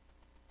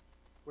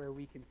where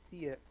we can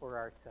see it for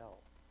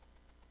ourselves.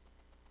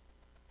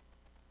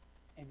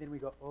 And then we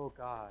go, oh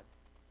God,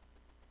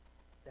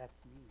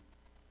 that's me.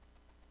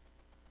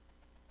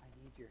 I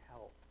need your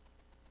help.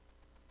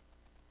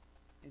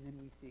 And then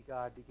we see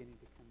God beginning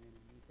to come in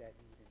and meet that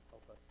need and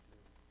help us through.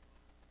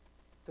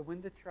 So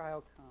when the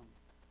trial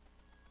comes,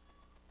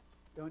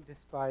 don't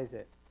despise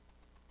it.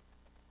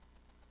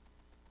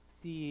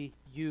 See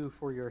you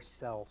for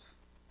yourself.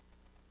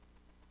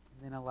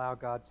 And then allow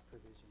God's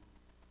provision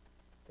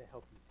to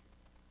help you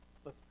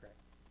through. Let's pray.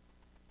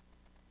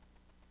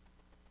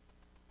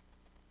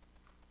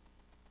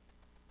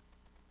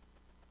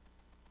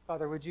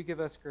 Father, would you give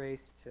us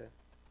grace to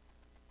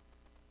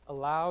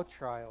allow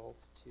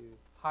trials to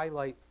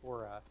highlight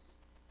for us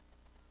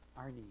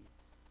our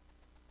needs?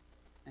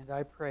 And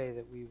I pray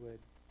that we would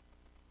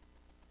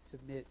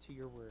submit to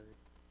your word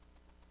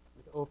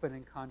with open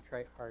and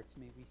contrite hearts.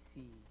 May we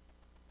see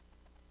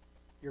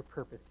your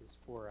purposes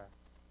for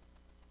us.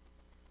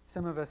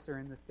 Some of us are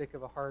in the thick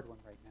of a hard one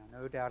right now,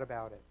 no doubt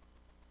about it.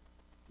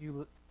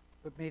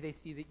 But may they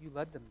see that you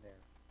led them there.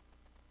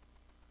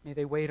 May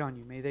they wait on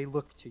you. May they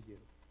look to you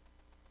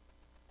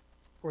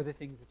for the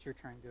things that you're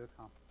trying to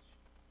accomplish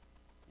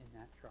in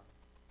that trial.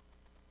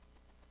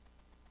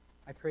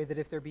 I pray that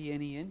if there be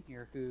any in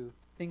here who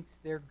thinks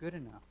they're good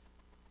enough,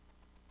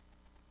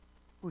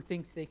 who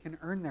thinks they can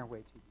earn their way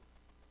to you,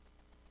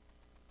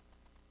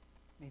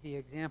 may the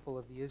example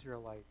of the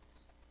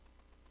Israelites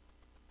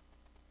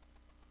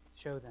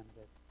show them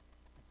that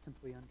it's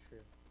simply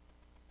untrue.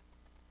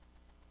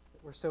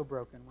 That we're so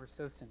broken, we're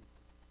so sinful.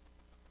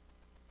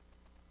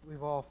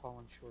 We've all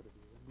fallen short of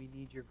you, and we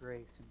need your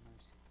grace and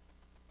mercy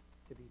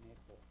to be made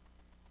whole.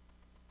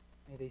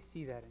 May they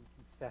see that and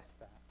confess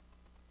that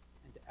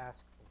and to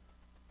ask for it.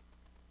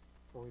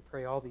 For we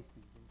pray all these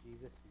things in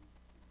Jesus' name.